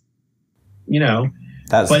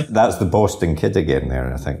That's the Boston kid again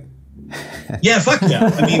there, I think. Yeah, fuck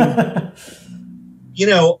yeah. I mean, you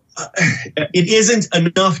know, it isn't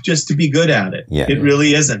enough just to be good at it. Yeah. It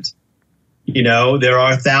really isn't. You know, there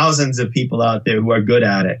are thousands of people out there who are good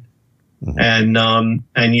at it. Mm-hmm.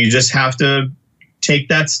 And you just have to take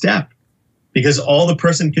that step, because all the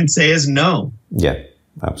person can say is no. Yeah,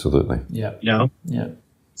 absolutely. Yeah. You know? Yeah.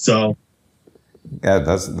 So yeah,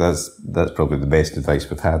 that's probably the best advice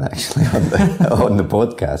we've had actually on the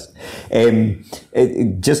podcast.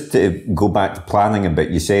 Just to go back to planning a bit,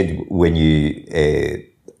 you said when you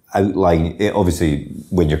outline, obviously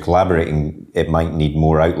when you're collaborating, it might need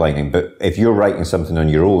more outlining, but if you're writing something on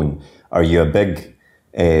your own, are you a big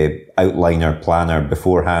outliner, planner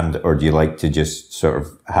beforehand, or do you like to just sort of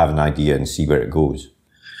have an idea and see where it goes?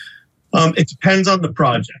 It depends on the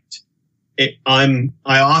project. I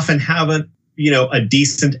often have a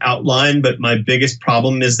decent outline, but my biggest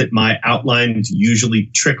problem is that my outlines usually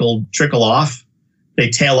trickle off. They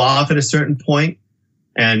tail off at a certain point,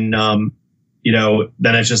 and then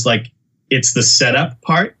it's just like, it's the setup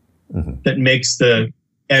part that makes the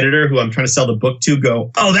editor who I'm trying to sell the book to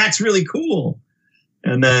go, oh, that's really cool.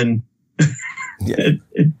 And then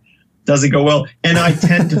it doesn't go well. And I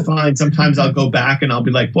tend to find sometimes I'll go back and I'll be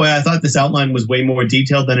like, boy, I thought this outline was way more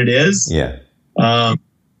detailed than it is. Yeah.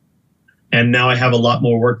 And now I have a lot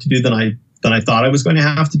more work to do than I thought I was going to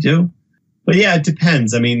have to do. But yeah, it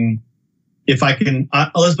depends. I mean, if I can,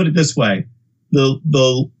 let's put it this way.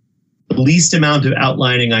 The least amount of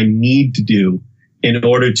outlining I need to do in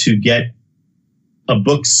order to get a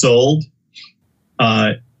book sold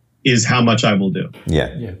is how much I will do.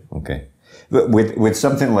 Yeah. Yeah. Okay. But with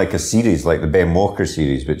something like a series, like the Ben Walker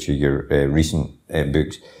series, which are your recent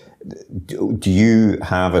books, do you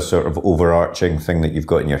have a sort of overarching thing that you've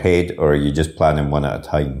got in your head, or are you just planning one at a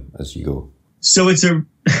time as you go? So it's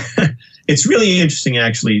really interesting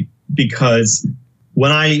actually, because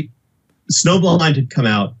when Snowblind had come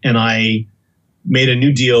out and I made a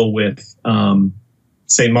new deal with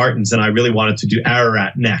St. Martin's, and I really wanted to do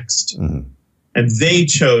Ararat next. Mm-hmm. And they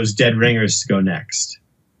chose Dead Ringers to go next.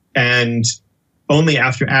 And only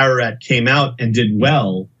after Ararat came out and did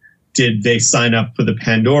well did they sign up for the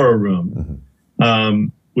Pandora Room,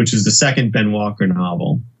 which is the second Ben Walker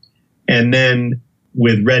novel. And then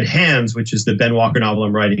with Red Hands, which is the Ben Walker novel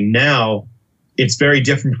I'm writing now, it's very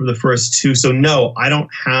different from the first two. So no, I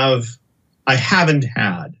haven't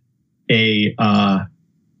had a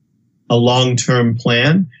long-term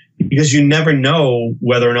plan, because you never know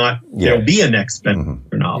whether or not there'll be a next Ben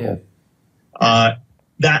Walker novel. Yeah.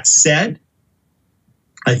 That said,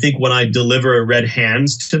 I think when I deliver Red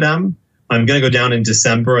Hands to them, I'm going to go down in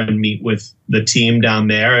December and meet with the team down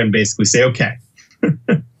there and basically say, okay,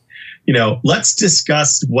 let's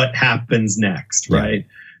discuss what happens next, right?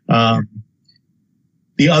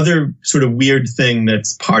 The other sort of weird thing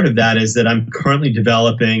that's part of that is that I'm currently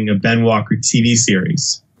developing a Ben Walker TV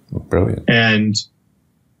series. Oh, brilliant. And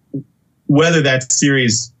whether that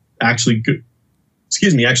series actually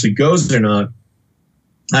goes or not,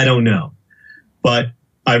 I don't know. But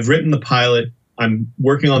I've written the pilot. I'm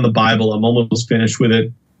working on the Bible. I'm almost finished with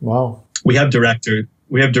it. Wow. We have directors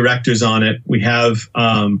on it. We have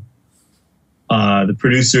the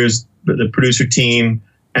producer team.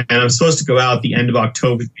 And I'm supposed to go out at the end of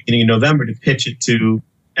October, beginning of November, to pitch it to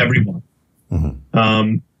everyone.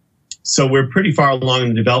 Mm-hmm. So we're pretty far along in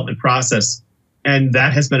the development process. And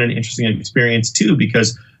that has been an interesting experience too,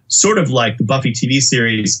 because sort of like the Buffy TV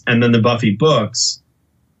series and then the Buffy books,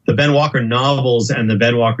 the Ben Walker novels and the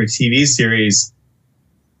Ben Walker TV series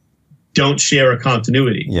don't share a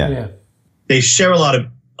continuity. Yeah. They share a lot of,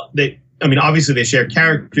 obviously they share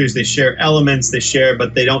characters, they share elements,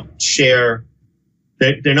 but they don't share,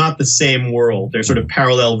 they're not the same world. They're sort of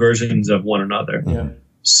parallel versions of one another. Yeah.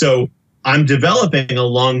 So I'm developing a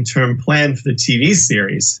long-term plan for the TV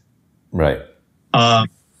series. Right.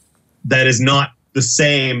 That is not the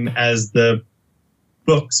same as the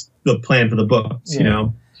books, the plan for the books,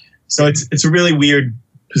 So it's a really weird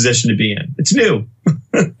position to be in. It's new.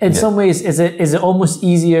 In some ways, is it almost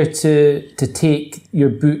easier to take your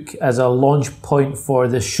book as a launch point for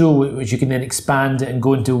the show, which you can then expand and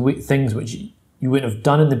go into things which you wouldn't have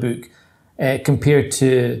done in the book, compared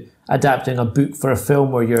to adapting a book for a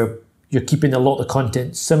film where you're keeping a lot of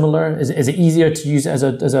content similar? Is it easier to use it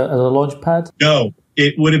as a launch pad? No,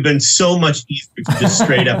 it would have been so much easier to just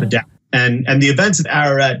straight up adapt. And the events of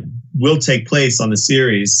Ararat will take place on the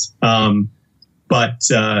series. But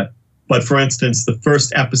for instance, the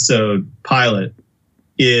first episode pilot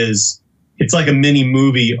it's like a mini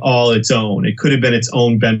movie all its own. It could have been its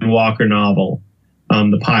own Ben Walker novel,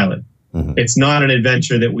 the pilot. It's not an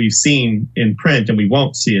adventure that we've seen in print, and we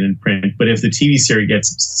won't see it in print. But if the TV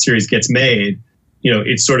series gets made, you know,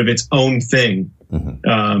 it's sort of its own thing.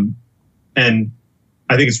 And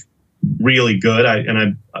I think it's really good. I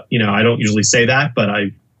don't usually say that, but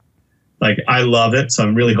I love it. So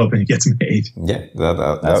I'm really hoping it gets made. Yeah,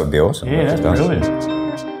 that would be awesome. Yeah, that's brilliant.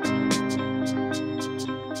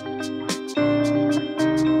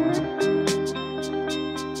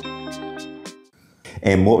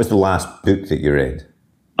 And what was the last book that you read?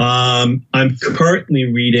 I'm currently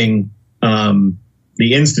reading The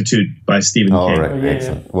Institute by Stephen King. Right.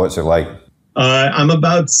 Excellent. What's it like? I'm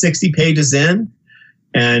about 60 pages in,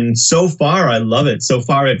 and so far I love it. So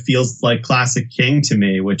far it feels like classic King to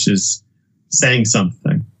me, which is saying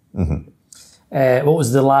something. What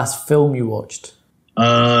was the last film you watched?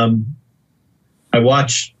 I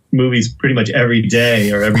watch movies pretty much every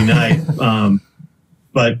day or every night.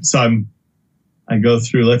 I go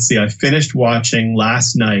through, let's see, I finished watching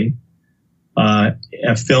last night an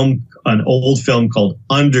old film called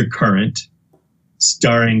Undercurrent,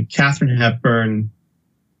 starring Katharine Hepburn,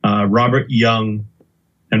 Robert Young,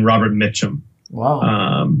 and Robert Mitchum.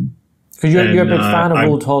 Wow. Because you're a big fan of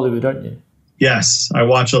old Hollywood, aren't you? Yes, I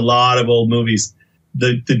watch a lot of old movies.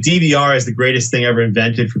 The DVR is the greatest thing ever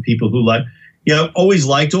invented for people who like, I've always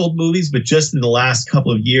liked old movies, but just in the last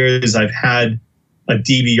couple of years, I've had a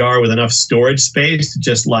DVR with enough storage space to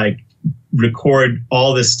just like record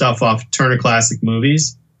all this stuff off Turner Classic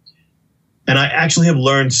Movies. And I actually have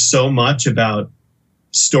learned so much about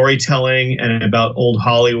storytelling and about old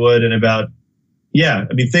Hollywood and about,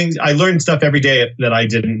 I learn stuff every day that I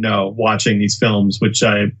didn't know watching these films, which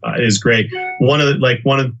is great. One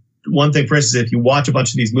thing, for instance, if you watch a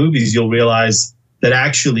bunch of these movies, you'll realize that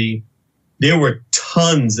actually there were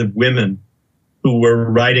tons of women who were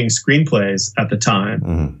writing screenplays at the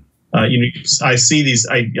time. I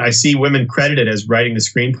see women credited as writing the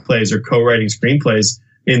screenplays or co-writing screenplays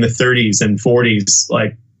in the 30s and 40s,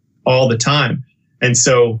 like all the time. And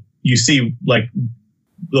so you see like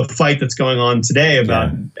the fight that's going on today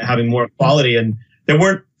about having more equality, and there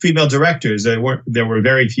weren't female directors. There were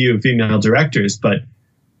very few female directors, but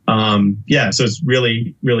so it's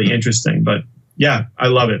really, really interesting. But yeah, I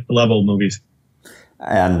love it. I love old movies.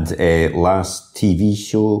 And last TV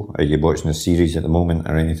show, are you watching a series at the moment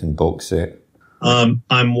or anything, box set?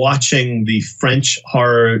 I'm watching the French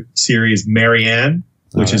horror series Marianne,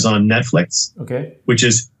 which is on Netflix. Okay. Which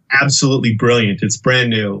is absolutely brilliant. It's brand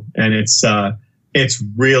new, and it's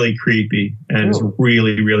really creepy, and it's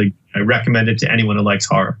really, really, I recommend it to anyone who likes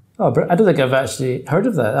horror. Oh, I don't think I've actually heard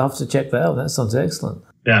of that. I'll have to check that out. That sounds excellent.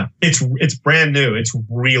 Yeah, it's brand new. It's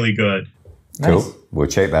really good. Cool. Nice. We'll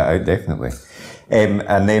check that out, definitely.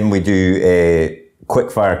 And then we do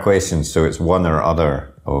quick fire questions, so it's one or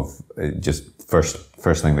other of just first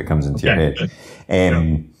thing that comes into your head.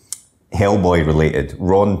 Hellboy related,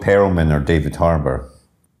 Ron Perlman or David Harbour?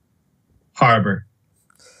 Harbour.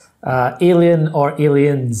 Alien or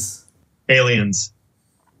Aliens? Aliens.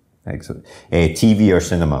 Excellent. TV or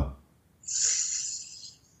cinema?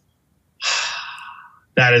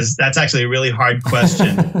 That's actually a really hard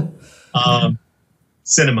question.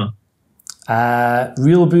 Cinema.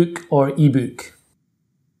 Real book or ebook?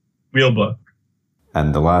 Real book.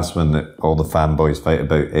 And the last one that all the fanboys fight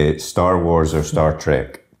about, Star Wars or Star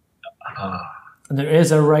Trek? And there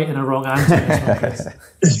is a right and a wrong answer in this one.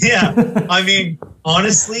 Yeah, I mean,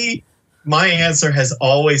 honestly, my answer has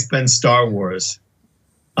always been Star Wars.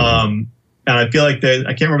 And I feel like I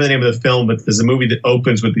can't remember the name of the film, but there's a movie that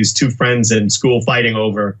opens with these two friends in school fighting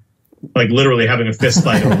over, like literally having a fist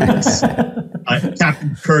fight over this.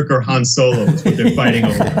 Captain Kirk or Han Solo is what they're fighting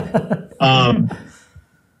over.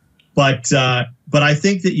 But I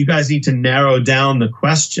think that you guys need to narrow down the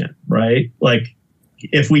question, right? Like,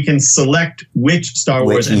 if we can select which Star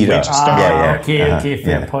Wars and which Star Wars. Okay,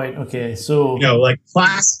 fair point. Okay, so like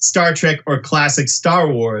class Star Trek or classic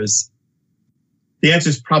Star Wars. The answer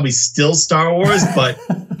is probably still Star Wars, but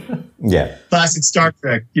classic Star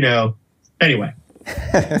Trek. Anyway.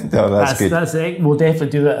 No, that's good. That's it. We'll definitely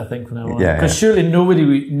do that, I think, from now on. Because surely nobody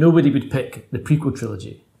would pick the prequel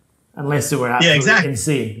trilogy unless they were absolutely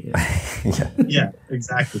insane. Yeah,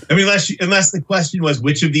 exactly. I mean, unless the question was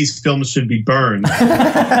which of these films should be burned.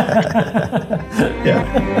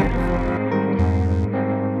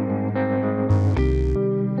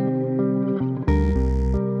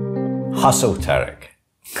 Hustle, Tarek.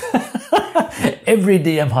 Every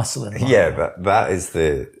day I'm hustling. Yeah, that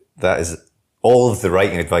is all of the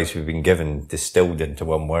writing advice we've been given distilled into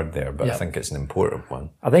one word there, but I think it's an important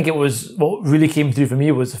one. I think it was, what really came through for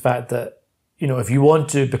me was the fact that, if you want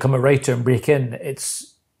to become a writer and break in,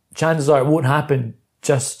 chances are it won't happen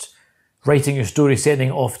just writing your story, sending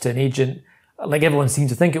it off to an agent, like everyone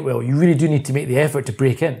seems to think it will. You really do need to make the effort to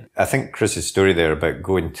break in. I think Chris's story there about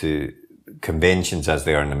going to conventions as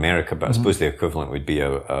they are in America, but I suppose the equivalent would be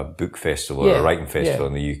a book festival or a writing festival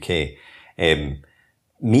in the UK.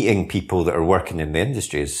 Meeting people that are working in the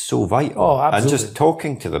industry is so vital. Oh, absolutely. And just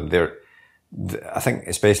talking to them, I think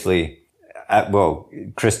especially,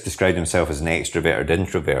 Chris described himself as an extroverted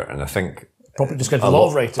introvert, and I think probably described a lot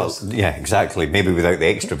of writers. Yeah, exactly. Maybe without the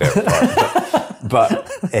extrovert part, but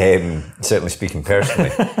certainly speaking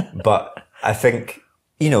personally. But I think,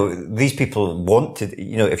 these people want to,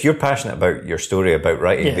 if you're passionate about your story, about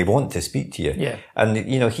writing, they want to speak to you. Yeah. And,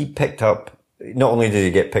 he picked up, not only did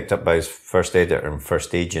he get picked up by his first editor and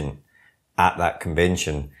first agent at that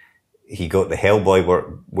convention, he got the Hellboy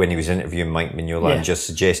work when he was interviewing Mike Mignola and just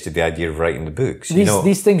suggested the idea of writing the books.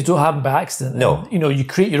 These things don't happen by accident. No. And, you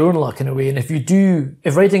create your own luck in a way. And if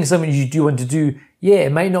writing is something you do want to do,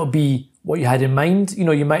 it might not be what you had in mind.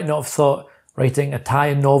 You might not have thought writing a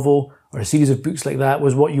tie-in novel or a series of books like that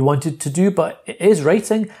was what you wanted to do, but it is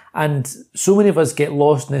writing. And so many of us get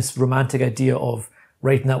lost in this romantic idea of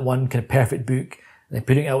writing that one kind of perfect book and then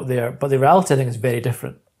putting it out there. But the reality, I think, is very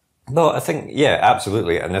different. Well, I think,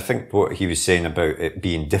 absolutely. And I think what he was saying about it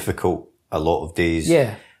being difficult a lot of days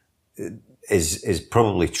is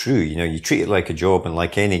probably true. You treat it like a job, and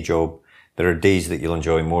like any job, there are days that you'll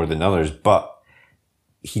enjoy more than others, but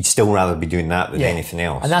he'd still rather be doing that than anything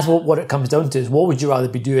else. And that's what it comes down to, is what would you rather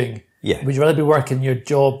be doing? Yeah. Would you rather be working your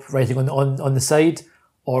job, writing on the side,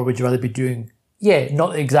 or would you rather be doing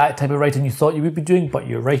not the exact type of writing you thought you would be doing, but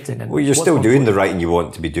you're writing? And you're still doing the writing you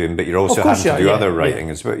want to be doing, but you're also having to do other writing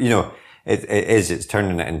as well. It's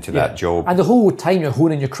turning it into that job. And the whole time you're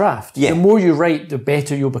honing your craft. Yeah. The more you write, the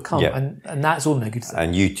better you'll become. Yeah. And that's only a good thing.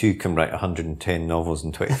 And you too can write 110 novels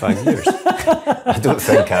in 25 years. I don't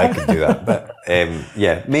think I could do that, but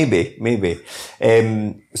maybe.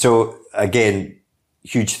 So again,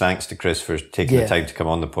 huge thanks to Chris for taking the time to come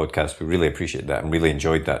on the podcast. We really appreciate that and really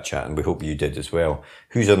enjoyed that chat, and we hope you did as well.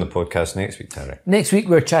 Who's on the podcast next week, Tarek? Next week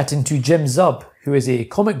we're chatting to Jim Zub, who is a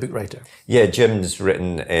comic book writer. Yeah, Jim's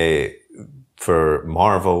written for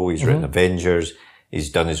Marvel, he's written Avengers, he's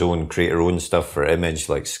done his own, creator-owned stuff for Image,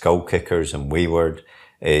 like Skull Kickers and Wayward.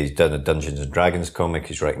 He's done a Dungeons and Dragons comic,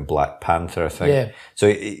 he's writing Black Panther, I think. Yeah.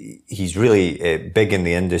 So he's really big in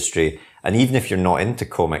the industry. And even if you're not into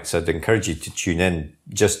comics, I'd encourage you to tune in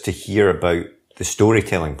just to hear about the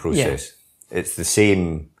storytelling process. Yeah. It's the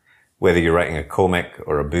same whether you're writing a comic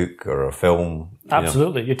or a book or a film.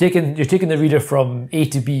 Absolutely. You're taking the reader from A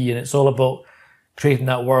to B, and it's all about creating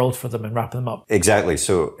that world for them and wrapping them up. Exactly.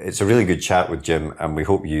 So it's a really good chat with Jim, and we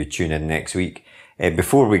hope you tune in next week.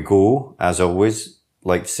 Before we go, as always, I'd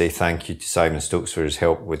like to say thank you to Simon Stokes for his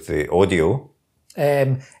help with the audio.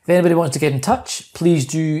 If anybody wants to get in touch, please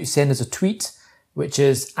do send us a tweet, which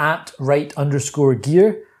is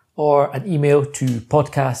 @right_gear, or an email to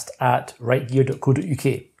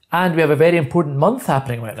podcast@rightgear.co.uk. And we have a very important month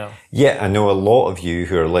happening right now. Yeah, I know a lot of you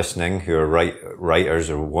who are listening, who are writers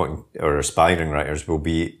or aspiring writers, will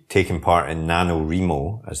be taking part in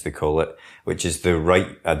NaNoWriMo, as they call it, which is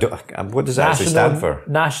what does that actually stand for?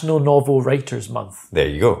 National Novel Writers Month. There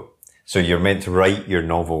you go. So you're meant to write your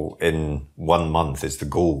novel in 1 month is the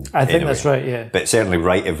goal. I think that's right, yeah. But certainly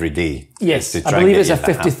write every day. Yes, I believe it's a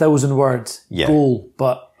 50,000 word goal,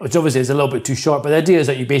 but which obviously is a little bit too short. But the idea is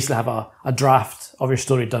that you basically have a draft of your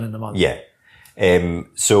story done in the month. Yeah.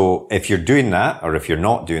 So if you're doing that, or if you're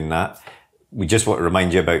not doing that, we just want to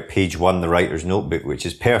remind you about page 1, the writer's notebook, which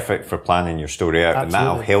is perfect for planning your story out. Absolutely. And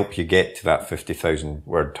that'll help you get to that 50,000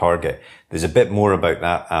 word target. There's a bit more about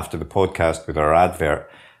that after the podcast with our advert.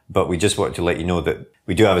 But we just wanted to let you know that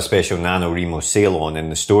we do have a special NaNoWriMo sale on in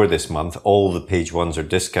the store this month. All the page 1s are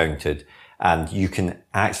discounted, and you can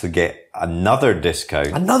actually get another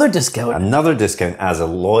discount. Another discount as a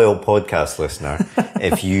loyal podcast listener.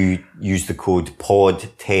 If you use the code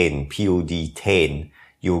POD10, POD10,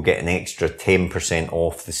 you'll get an extra 10%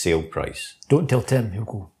 off the sale price. Don't tell Tim, he'll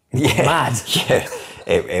go mad. Yeah.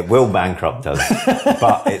 It will bankrupt us,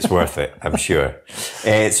 but it's worth it, I'm sure.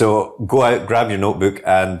 So go out, grab your notebook,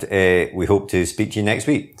 and we hope to speak to you next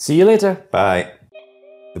week. See you later. Bye.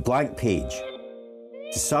 The blank page.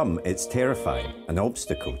 To some, it's terrifying, an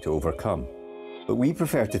obstacle to overcome. But we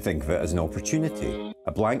prefer to think of it as an opportunity,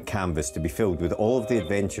 a blank canvas to be filled with all of the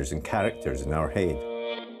adventures and characters in our head.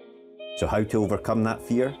 So how to overcome that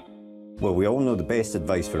fear? Well, we all know the best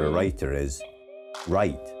advice for a writer is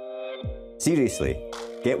write. Seriously,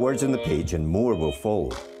 get words on the page and more will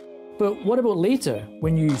follow. But what about later,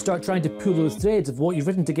 when you start trying to pull those threads of what you've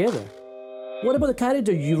written together? What about the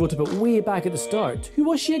character you wrote about way back at the start? Who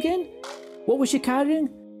was she again? What was she carrying?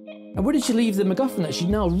 And where did she leave the MacGuffin that she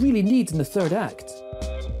now really needs in the third act?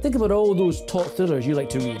 Think about all those top thrillers you like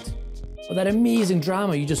to read, or that amazing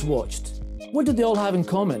drama you just watched. What did they all have in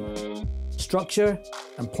common? Structure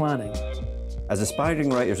and planning. As aspiring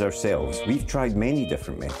writers ourselves, we've tried many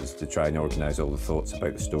different methods to try and organise all the thoughts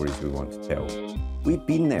about the stories we want to tell. We've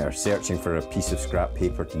been there searching for a piece of scrap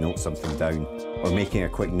paper to note something down, or making a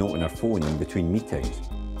quick note on our phone in between meetings.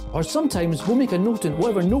 Or sometimes we'll make a note in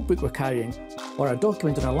whatever notebook we're carrying, or a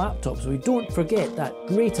document on our laptop so we don't forget that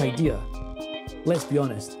great idea. Let's be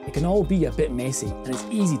honest, it can all be a bit messy and it's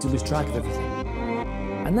easy to lose track of everything.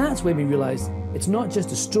 And that's when we realised it's not just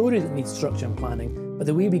the story that needs structure and planning, but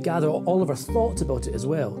the way we gather all of our thoughts about it as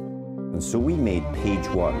well. And so we made Page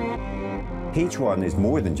One. Page One is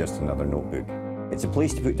more than just another notebook. It's a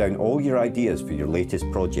place to put down all your ideas for your latest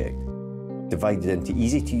project, divided into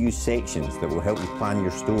easy-to-use sections that will help you plan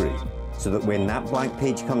your story, so that when that blank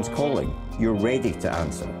page comes calling, you're ready to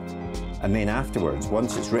answer. And then afterwards,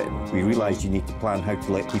 once it's written, we realised you need to plan how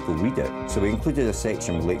to let people read it, so we included a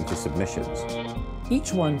section relating to submissions.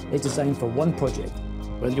 Each one is designed for one project,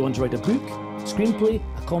 whether you want to write a book, screenplay,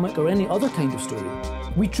 a comic, or any other kind of story.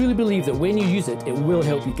 We truly believe that when you use it, it will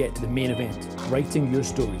help you get to the main event, writing your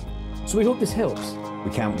story. So we hope this helps.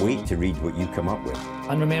 We can't wait to read what you come up with.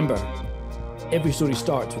 And remember, every story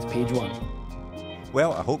starts with page one.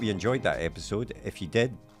 Well, I hope you enjoyed that episode. If you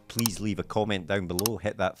did, please leave a comment down below,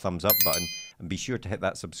 hit that thumbs up button, and be sure to hit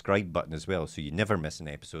that subscribe button as well so you never miss an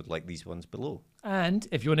episode like these ones below. And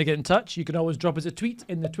if you want to get in touch, you can always drop us a tweet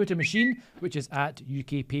in the Twitter machine, which is at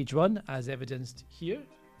UKPage1, as evidenced here,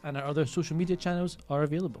 and our other social media channels are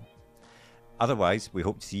available. Otherwise, we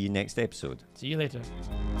hope to see you next episode. See you later.